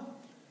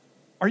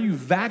 Are you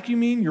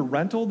vacuuming your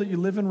rental that you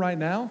live in right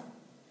now?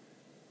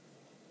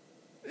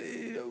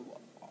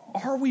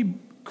 Are we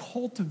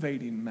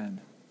cultivating,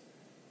 men?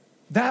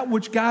 That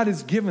which God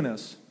has given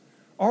us.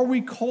 Are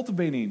we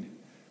cultivating?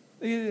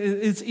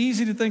 It's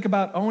easy to think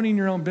about owning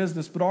your own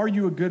business, but are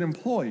you a good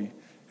employee?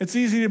 It's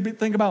easy to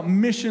think about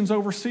missions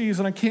overseas,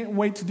 and I can't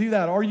wait to do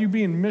that. Are you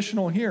being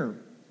missional here?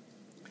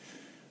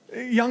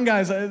 Young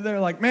guys, they're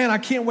like, man, I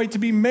can't wait to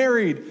be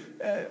married.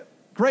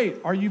 Great.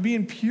 Are you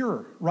being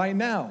pure right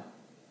now?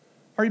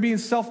 Are you being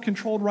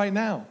self-controlled right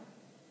now?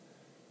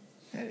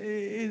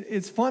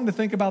 It's fun to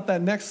think about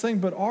that next thing,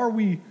 but are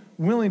we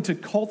willing to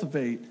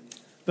cultivate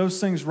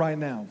those things right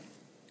now?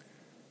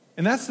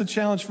 And that's the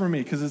challenge for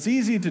me, because it's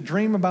easy to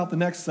dream about the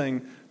next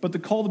thing, but the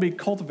call to be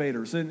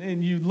cultivators.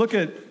 And you look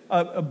at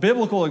a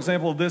biblical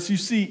example of this, you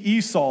see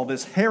Esau,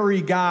 this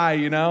hairy guy,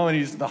 and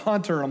he's the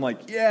hunter. I'm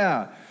like,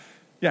 yeah,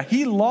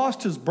 he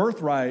lost his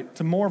birthright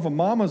to more of a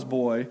mama's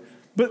boy,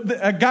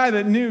 But a guy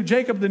that knew,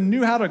 Jacob, that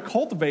knew how to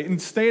cultivate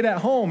and stayed at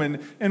home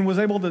and was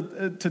able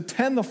to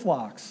tend the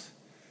flocks.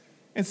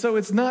 And so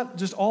it's not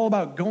just all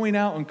about going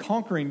out and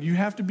conquering. You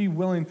have to be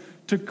willing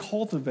to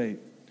cultivate.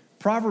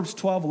 Proverbs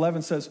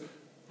 12:11 says,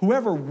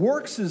 whoever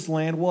works his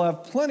land will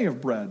have plenty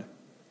of bread,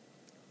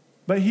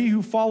 but he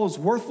who follows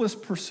worthless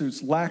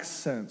pursuits lacks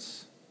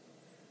sense.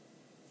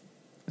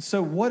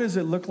 So what does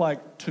it look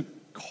like to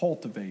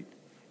cultivate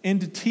and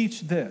to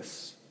teach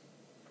this?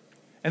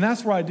 And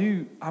that's where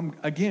I'm,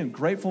 again,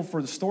 grateful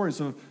for the stories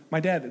of my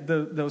dad,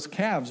 those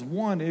calves.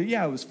 One,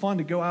 yeah, it was fun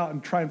to go out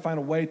and try and find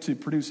a way to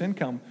produce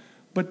income,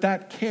 but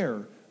that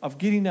care of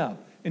getting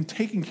up and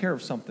taking care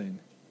of something,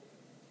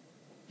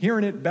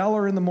 hearing it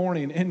beller in the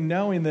morning and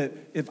knowing that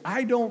if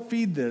I don't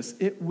feed this,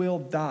 it will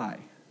die,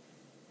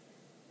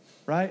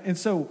 right? And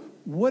so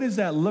what does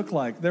that look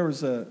like?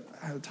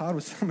 Todd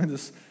was telling me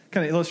this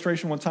kind of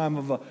illustration one time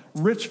of a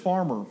rich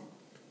farmer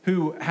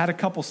who had a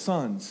couple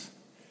sons.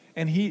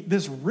 And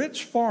this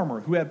rich farmer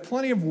who had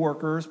plenty of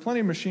workers,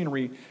 plenty of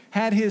machinery,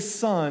 had his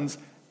sons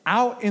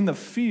out in the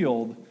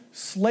field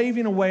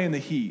slaving away in the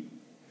heat.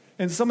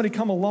 And somebody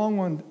came along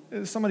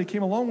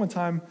one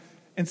time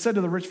and said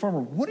to the rich farmer,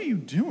 "What are you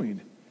doing?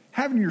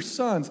 Having your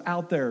sons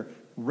out there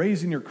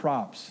raising your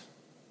crops?"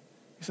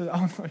 He said,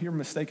 "Oh, no, you're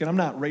mistaken. I'm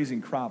not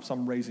raising crops.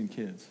 I'm raising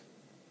kids."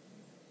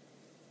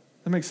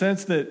 That makes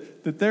sense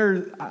that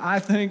there, I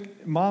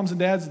think, moms and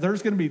dads,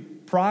 there's going to be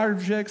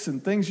projects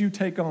and things you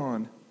take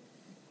on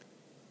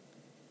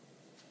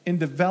in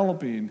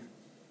developing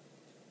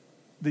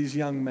these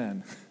young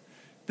men.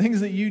 Things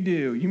that you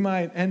do. You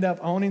might end up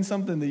owning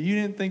something that you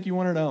didn't think you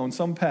wanted to own,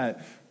 some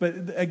pet.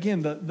 But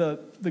again,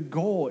 the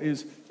goal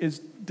is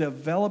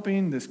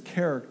developing this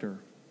character.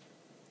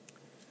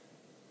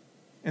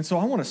 And so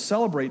I want to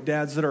celebrate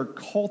dads that are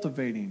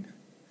cultivating,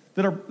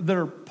 that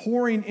are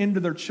pouring into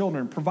their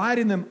children,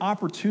 providing them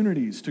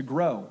opportunities to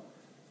grow,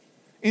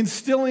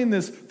 instilling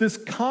this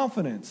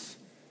confidence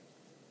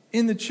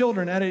in the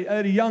children at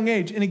a young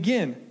age. And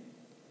again,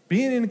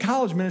 being in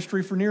college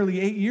ministry for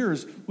nearly 8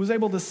 years, was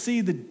able to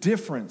see the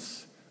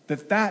difference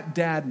that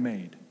dad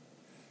made.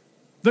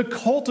 The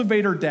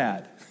cultivator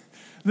dad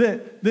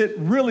that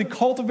really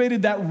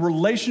cultivated that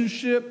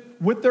relationship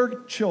with their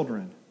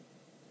children.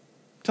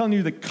 I'm telling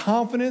you, the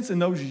confidence in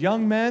those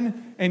young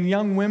men and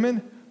young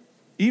women,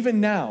 even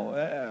now,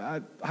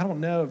 I don't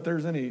know if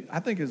there's any,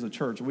 I think as a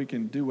church, we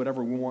can do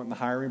whatever we want in the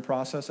hiring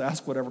process,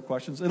 ask whatever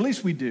questions. At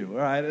least we do,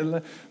 all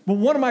right? But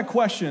one of my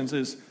questions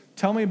is,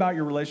 tell me about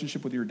your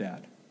relationship with your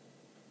dad.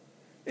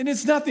 And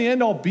it's not the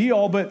end-all,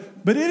 be-all, but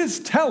it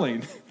is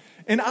telling.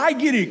 And I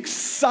get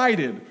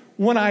excited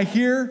when I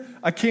hear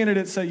a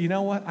candidate say, you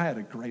know what, I had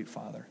a great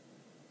father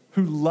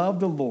who loved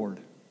the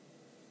Lord,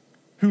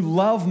 who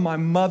loved my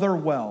mother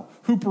well,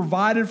 who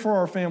provided for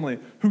our family,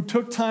 who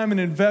took time and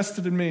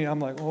invested in me. I'm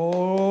like,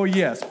 oh,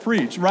 yes,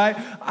 preach, right?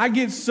 I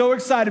get so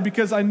excited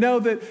because I know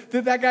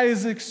that guy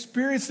has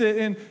experienced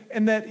it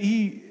and that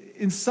he,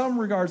 in some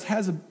regards,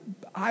 has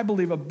I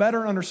believe, a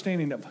better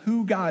understanding of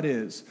who God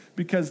is,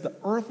 because the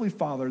earthly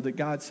father that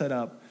God set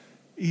up,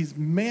 he's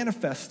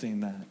manifesting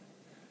that.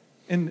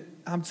 And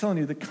I'm telling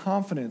you, the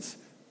confidence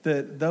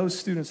that those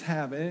students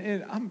have,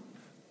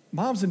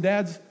 moms and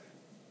dads,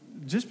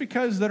 just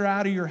because they're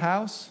out of your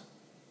house,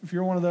 if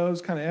you're one of those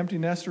kind of empty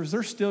nesters,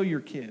 they're still your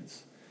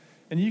kids.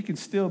 And you can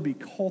still be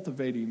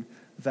cultivating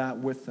that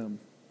with them.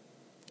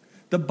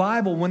 The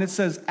Bible, when it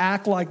says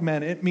act like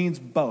men, it means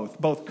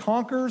both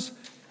conquerors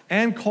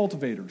and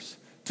cultivators,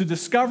 to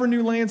discover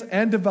new lands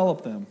and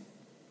develop them.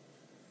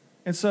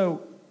 And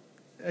so,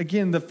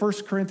 again, the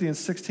 1 Corinthians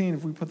 16,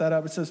 if we put that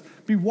up, it says,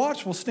 be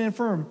watchful, stand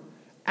firm,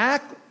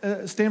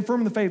 stand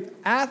firm in the faith,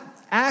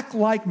 act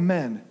like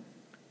men,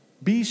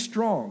 be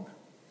strong.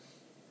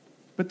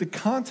 But the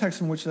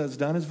context in which that's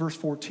done is verse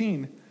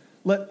 14,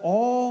 let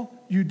all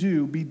you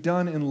do be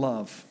done in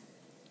love.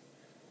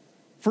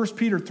 1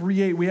 Peter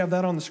 3:8, we have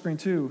that on the screen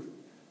too,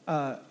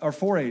 or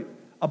 4:8.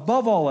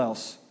 Above all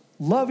else,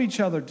 love each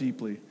other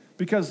deeply,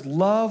 because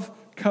love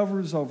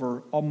covers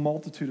over a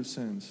multitude of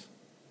sins.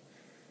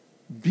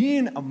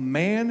 Being a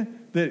man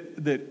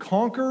that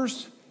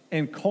conquers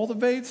and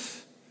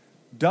cultivates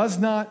does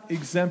not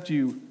exempt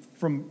you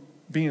from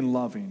being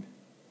loving.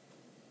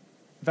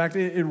 In fact,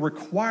 it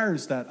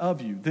requires that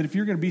of you, that if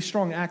you're going to be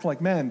strong, act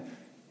like men,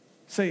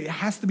 say it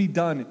has to be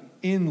done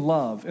in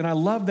love. And I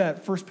love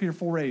that 1 Peter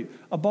 4:8.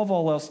 Above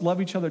all else,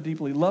 love each other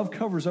deeply. Love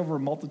covers over a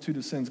multitude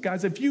of sins.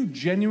 Guys, if you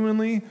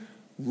genuinely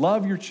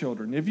love your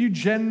children, if you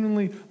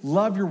genuinely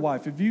love your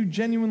wife, if you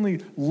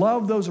genuinely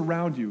love those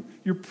around you,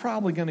 you're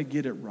probably going to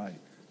get it right.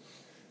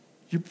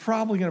 You're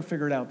probably going to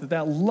figure it out,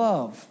 that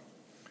love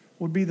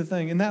would be the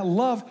thing. And that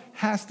love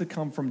has to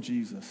come from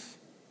Jesus.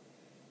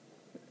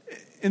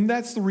 And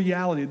that's the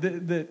reality,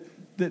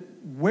 that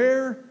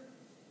where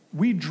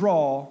we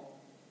draw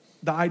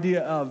the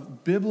idea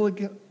of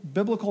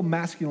biblical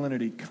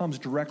masculinity comes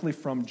directly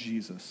from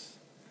Jesus.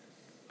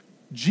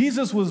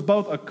 Jesus was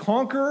both a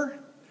conqueror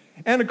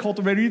and a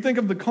cultivator. You think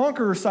of the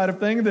conqueror side of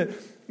things,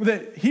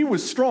 that he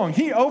was strong.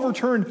 He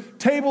overturned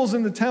tables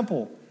in the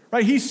temple,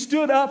 right? He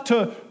stood up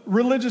to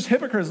religious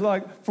hypocrites,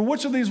 like, for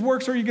which of these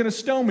works are you going to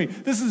stone me?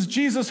 This is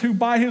Jesus who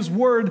by his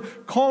word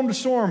calmed a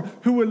storm,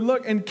 who would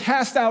look and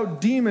cast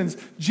out demons.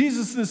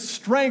 Jesus' this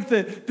strength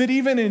that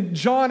even in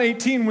John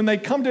 18, when they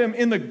come to him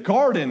in the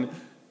garden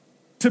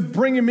to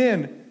bring him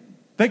in,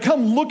 they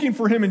come looking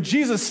for him, and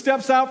Jesus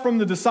steps out from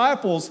the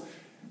disciples,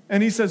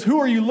 and he says, who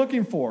are you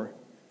looking for?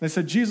 They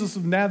said, Jesus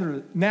of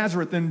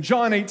Nazareth. In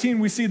John 18,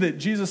 we see that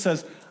Jesus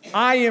says,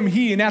 I am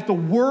he. And at the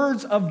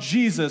words of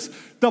Jesus,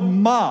 the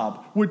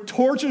mob with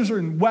torches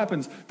and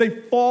weapons, they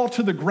fall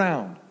to the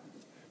ground.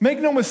 Make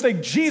no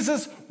mistake,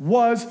 Jesus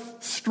was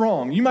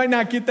strong. You might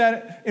not get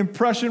that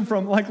impression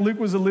from, like Luke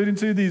was alluding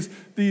to, these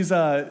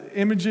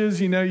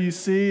images, you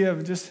see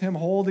of just him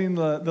holding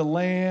the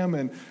lamb,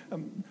 and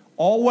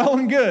all well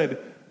and good.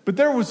 But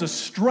there was a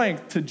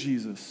strength to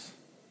Jesus.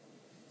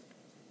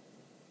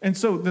 And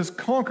so this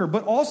conqueror,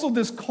 but also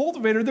this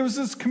cultivator, there was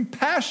this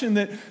compassion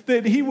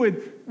that he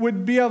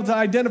would be able to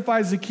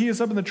identify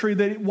Zacchaeus up in the tree,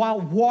 that while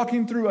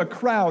walking through a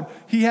crowd,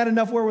 he had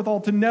enough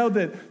wherewithal to know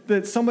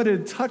that somebody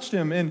had touched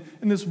him. And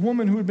this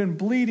woman who had been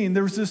bleeding,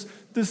 there was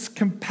this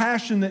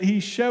compassion that he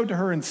showed to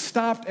her and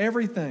stopped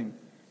everything.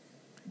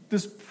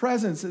 This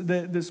presence,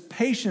 this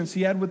patience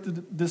he had with the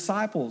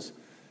disciples,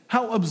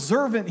 how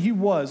observant he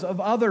was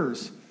of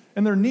others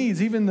and their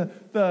needs, even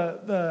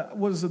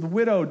the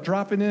widow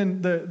dropping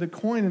in the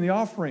coin in the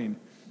offering.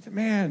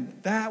 Man,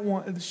 that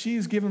one,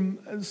 she's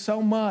given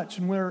so much,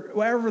 and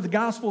wherever the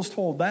gospel is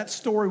told, that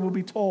story will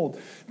be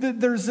told.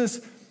 There's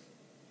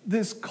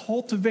this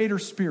cultivator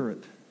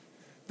spirit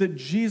that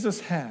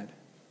Jesus had,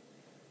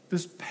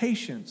 this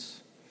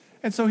patience.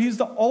 And so he's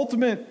the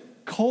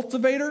ultimate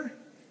cultivator,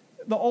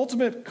 the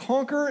ultimate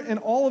conqueror, and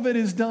all of it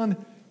is done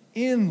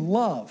in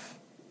love.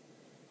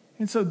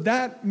 And so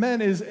that,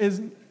 man,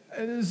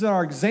 is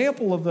our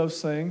example of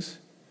those things,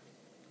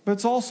 but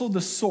it's also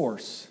the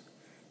source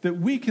that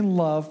we can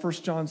love, 1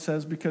 John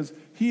says, because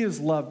he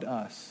has loved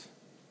us.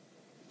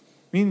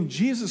 Meaning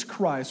Jesus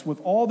Christ, with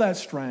all that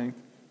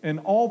strength and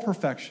all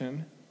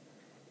perfection,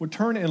 would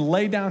turn and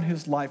lay down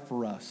his life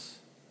for us.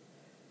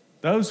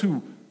 Those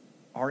who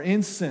are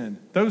in sin,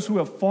 those who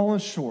have fallen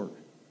short.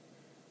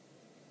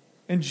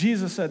 And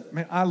Jesus said,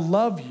 man, I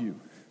love you.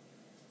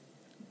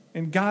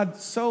 And God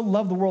so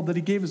loved the world that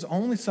he gave his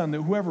only son,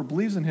 that whoever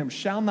believes in him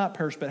shall not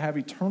perish but have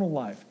eternal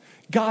life.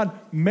 God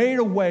made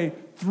a way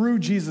through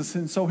Jesus.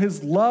 And so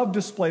his love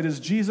displayed as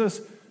Jesus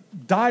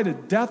died a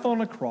death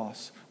on a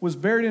cross, was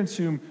buried in a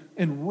tomb,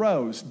 and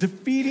rose,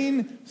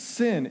 defeating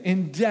sin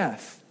and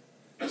death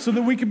so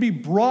that we could be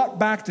brought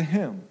back to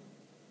him.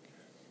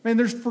 Man,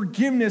 there's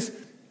forgiveness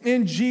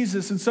in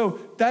Jesus. And so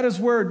that is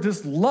where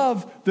this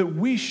love that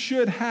we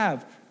should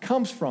have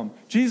comes from.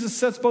 Jesus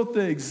sets both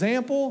the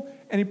example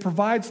and he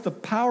provides the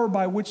power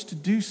by which to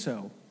do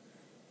so,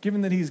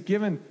 given that he's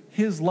given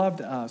his love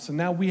to us, and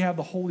now we have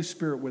the Holy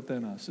Spirit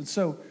within us. And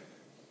so,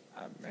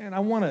 man, I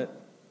want to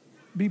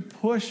be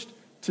pushed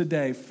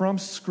today from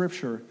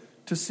Scripture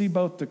to see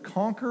both the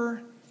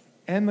conqueror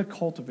and the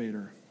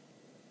cultivator,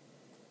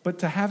 but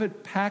to have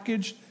it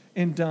packaged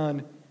and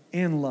done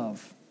in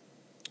love.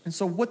 And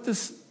so what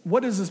does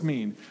this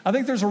mean? I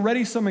think there's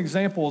already some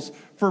examples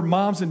for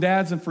moms and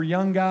dads and for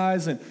young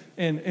guys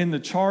and the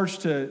charge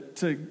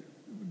to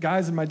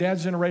guys in my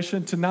dad's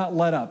generation to not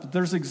let up.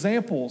 There's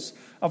examples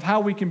of how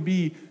we can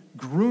be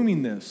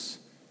grooming this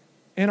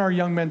in our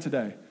young men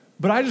today.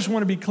 But I just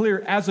want to be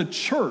clear, as a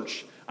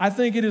church, I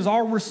think it is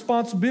our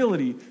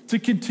responsibility to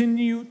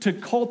continue to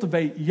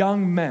cultivate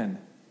young men,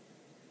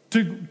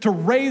 to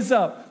raise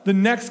up the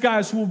next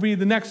guys who will be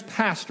the next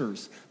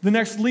pastors, the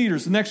next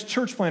leaders, the next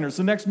church planters,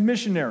 the next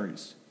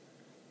missionaries.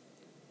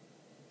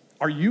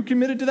 Are you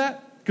committed to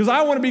that? Because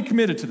I want to be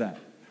committed to that.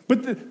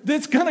 But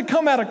it's going to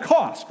come at a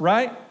cost,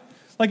 right?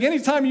 Like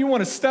anytime you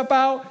want to step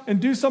out and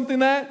do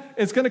something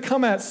it's going to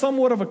come at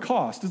somewhat of a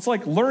cost. It's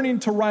like learning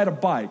to ride a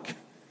bike.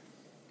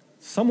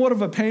 Somewhat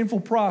of a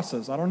painful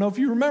process. I don't know if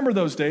you remember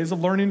those days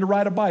of learning to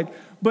ride a bike,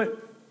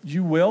 but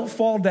you will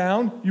fall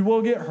down, you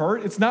will get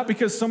hurt. It's not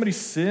because somebody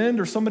sinned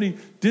or somebody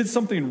did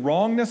something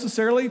wrong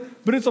necessarily,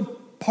 but it's a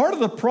part of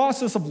the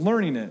process of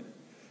learning it.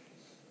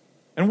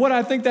 And what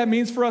I think that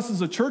means for us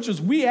as a church is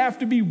we have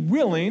to be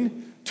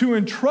willing to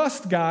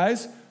entrust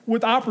guys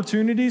with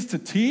opportunities to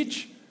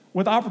teach,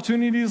 with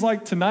opportunities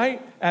like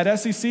tonight at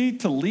SEC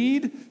to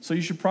lead. So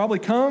you should probably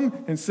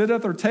come and sit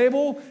at their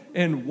table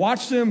and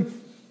watch them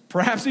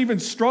perhaps even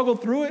struggle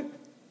through it,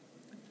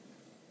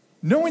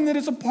 knowing that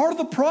it's a part of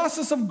the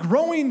process of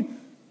growing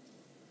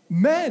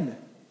men.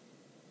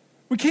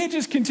 We can't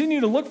just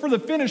continue to look for the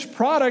finished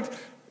product.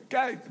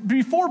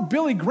 Before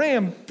Billy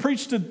Graham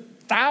preached to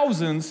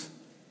thousands,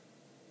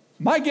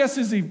 my guess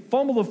is he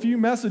fumbled a few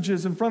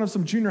messages in front of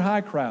some junior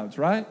high crowds,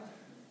 right?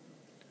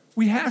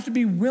 We have to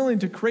be willing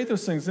to create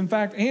those things. In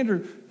fact,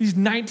 Andrew, he's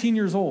 19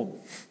 years old,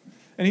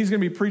 and he's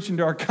going to be preaching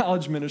to our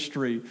college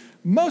ministry,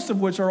 most of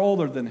which are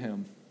older than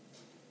him.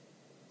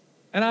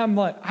 And I'm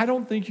like, I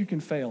don't think you can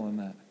fail in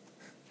that.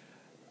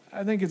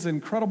 I think it's an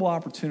incredible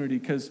opportunity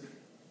because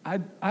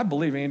I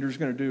believe Andrew's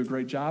going to do a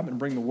great job and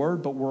bring the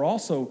word, but we're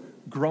also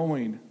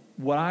growing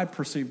what I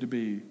perceive to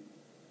be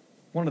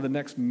one of the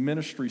next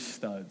ministry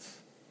studs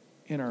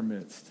in our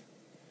midst.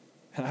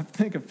 And I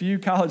think a few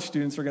college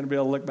students are going to be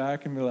able to look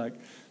back and be like,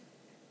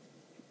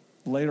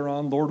 later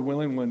on, Lord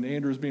willing, when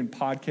Andrew's being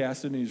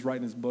podcasted and he's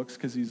writing his books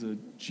because he's a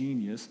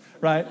genius,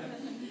 right?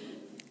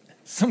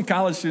 Some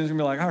college students are going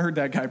to be like, I heard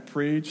that guy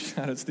preach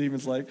out at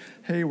Stephen's Lake.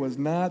 Hey, was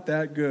not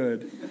that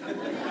good.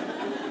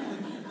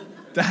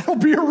 That'll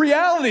be a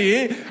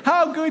reality.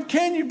 How good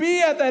can you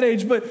be at that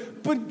age? But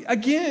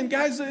again,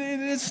 guys,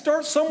 it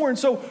starts somewhere. And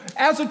so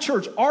as a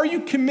church, are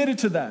you committed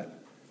to that?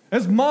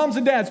 As moms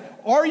and dads,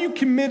 are you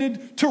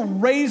committed to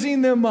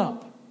raising them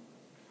up?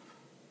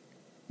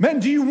 Men,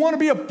 do you want to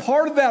be a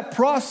part of that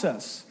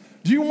process?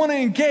 Do you want to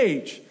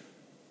engage?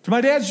 To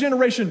my dad's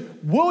generation,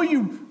 will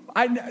you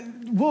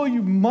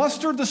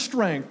muster the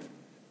strength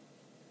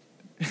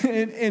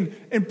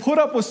and put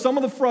up with some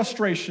of the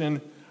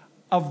frustration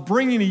of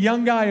bringing a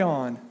young guy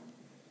on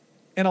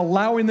and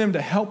allowing them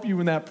to help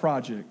you in that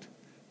project?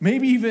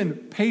 Maybe even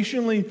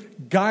patiently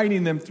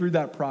guiding them through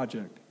that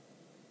project.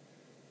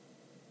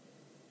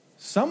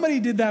 Somebody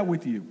did that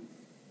with you.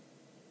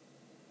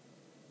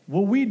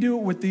 Will we do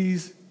it with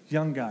these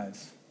young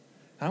guys?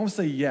 And I would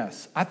say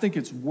yes. I think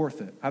it's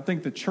worth it. I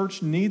think the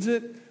church needs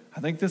it. I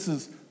think this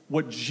is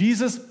what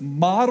Jesus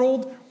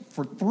modeled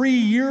for 3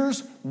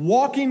 years,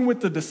 walking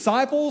with the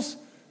disciples.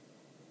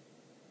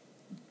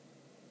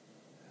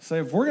 Say,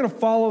 if we're going to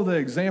follow the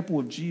example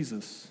of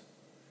Jesus,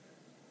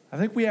 I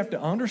think we have to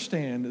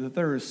understand that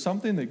there is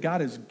something that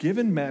God has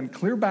given men,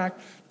 clear back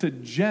to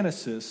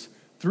Genesis,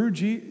 through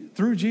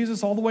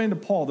Jesus all the way into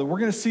Paul, that we're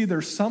going to see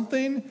there's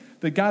something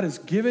that God has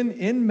given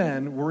in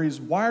men where he's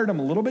wired them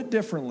a little bit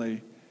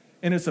differently,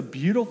 and it's a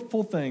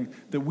beautiful thing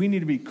that we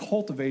need to be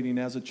cultivating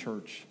as a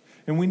church,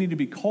 and we need to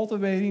be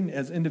cultivating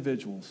as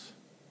individuals.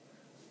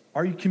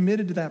 Are you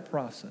committed to that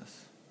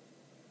process?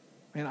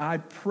 And I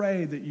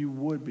pray that you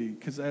would be,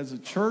 because as a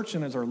church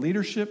and as our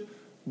leadership,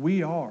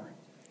 we are.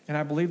 And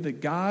I believe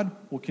that God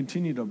will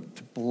continue to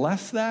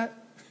bless that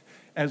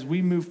as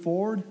we move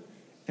forward,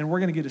 and we're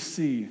going to get to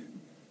see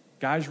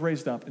guys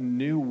raised up and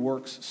new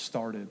works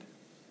started.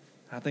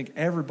 I think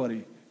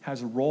everybody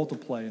has a role to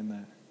play in that.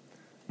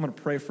 I'm going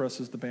to pray for us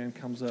as the band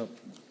comes up.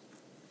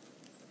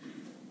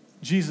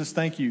 Jesus,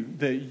 thank you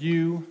that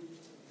you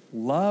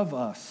love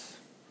us,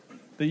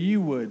 that you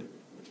would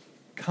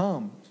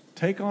come,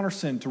 take on our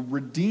sin, to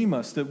redeem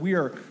us, that we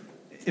are,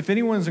 if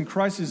anyone's in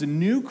Christ, is a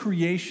new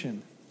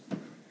creation.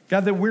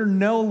 God, that we're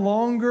no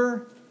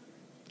longer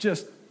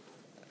just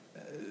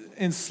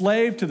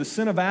enslaved to the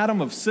sin of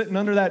Adam of sitting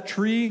under that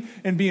tree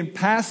and being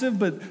passive,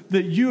 but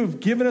that you have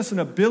given us an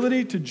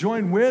ability to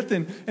join with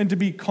and to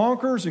be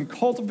conquerors and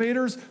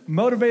cultivators,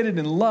 motivated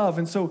in love.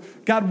 And so,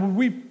 God, would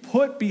we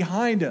put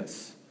behind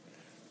us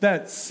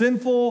that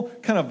sinful,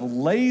 kind of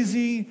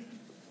lazy,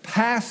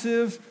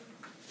 passive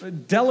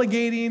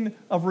delegating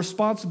of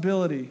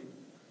responsibility?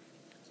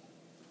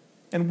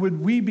 And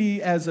would we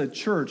be, as a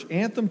church,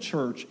 Anthem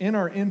Church, in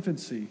our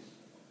infancy,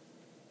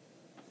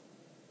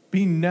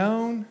 be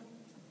known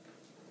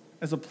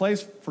as a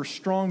place for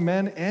strong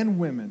men and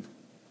women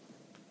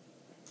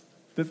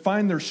that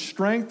find their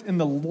strength in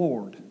the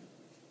Lord,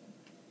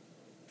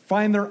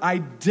 find their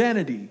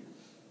identity,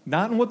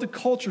 not in what the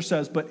culture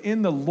says, but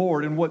in the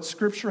Lord and what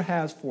Scripture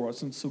has for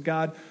us. And so,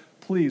 God,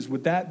 please,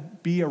 would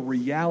that be a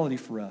reality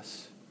for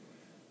us,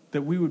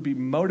 that we would be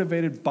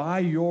motivated by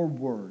your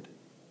word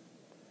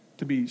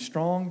to be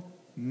strong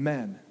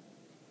men.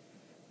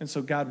 And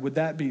so, God, would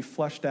that be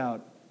fleshed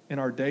out in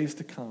our days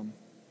to come?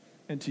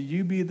 And to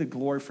you be the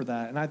glory for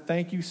that. And I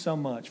thank you so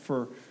much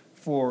for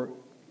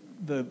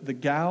the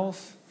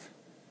gals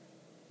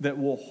that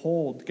will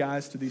hold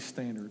guys to these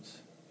standards.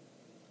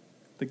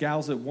 The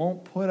gals that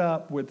won't put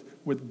up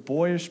with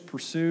boyish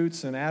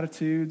pursuits and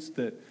attitudes,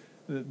 that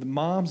the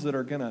moms that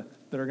are gonna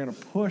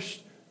push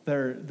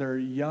their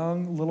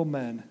young little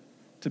men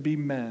to be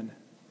men.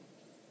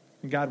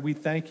 And God, we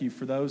thank you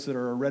for those that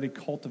are already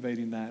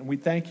cultivating that. And we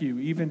thank you,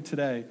 even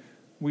today,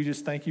 we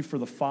just thank you for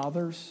the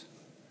fathers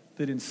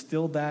that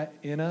instilled that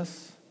in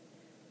us.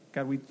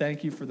 God, we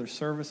thank you for their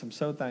service. I'm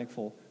so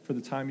thankful for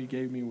the time you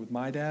gave me with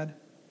my dad.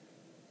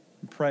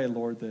 And pray,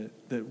 Lord,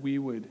 that we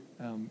would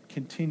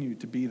continue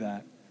to be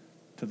that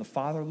to the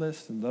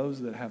fatherless and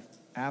those that have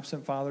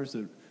absent fathers,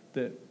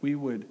 that we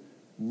would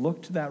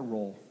look to that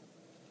role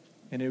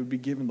and it would be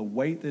given the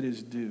weight that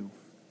is due,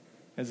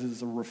 as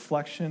is a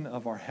reflection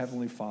of our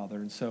Heavenly Father.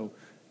 And so,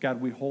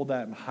 God, we hold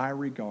that in high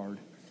regard.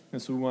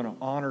 And so we want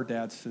to honor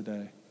dads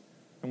today.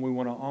 And we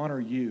want to honor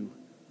you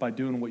by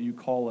doing what you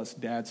call us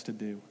dads to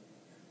do.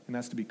 And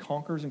that's to be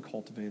conquerors and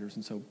cultivators.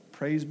 And so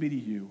praise be to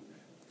you.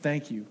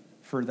 Thank you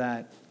for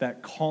that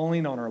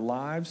calling on our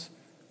lives,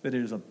 that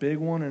it is a big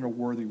one and a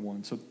worthy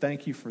one. So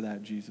thank you for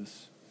that,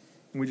 Jesus.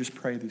 And we just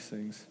pray these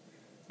things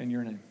in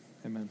your name.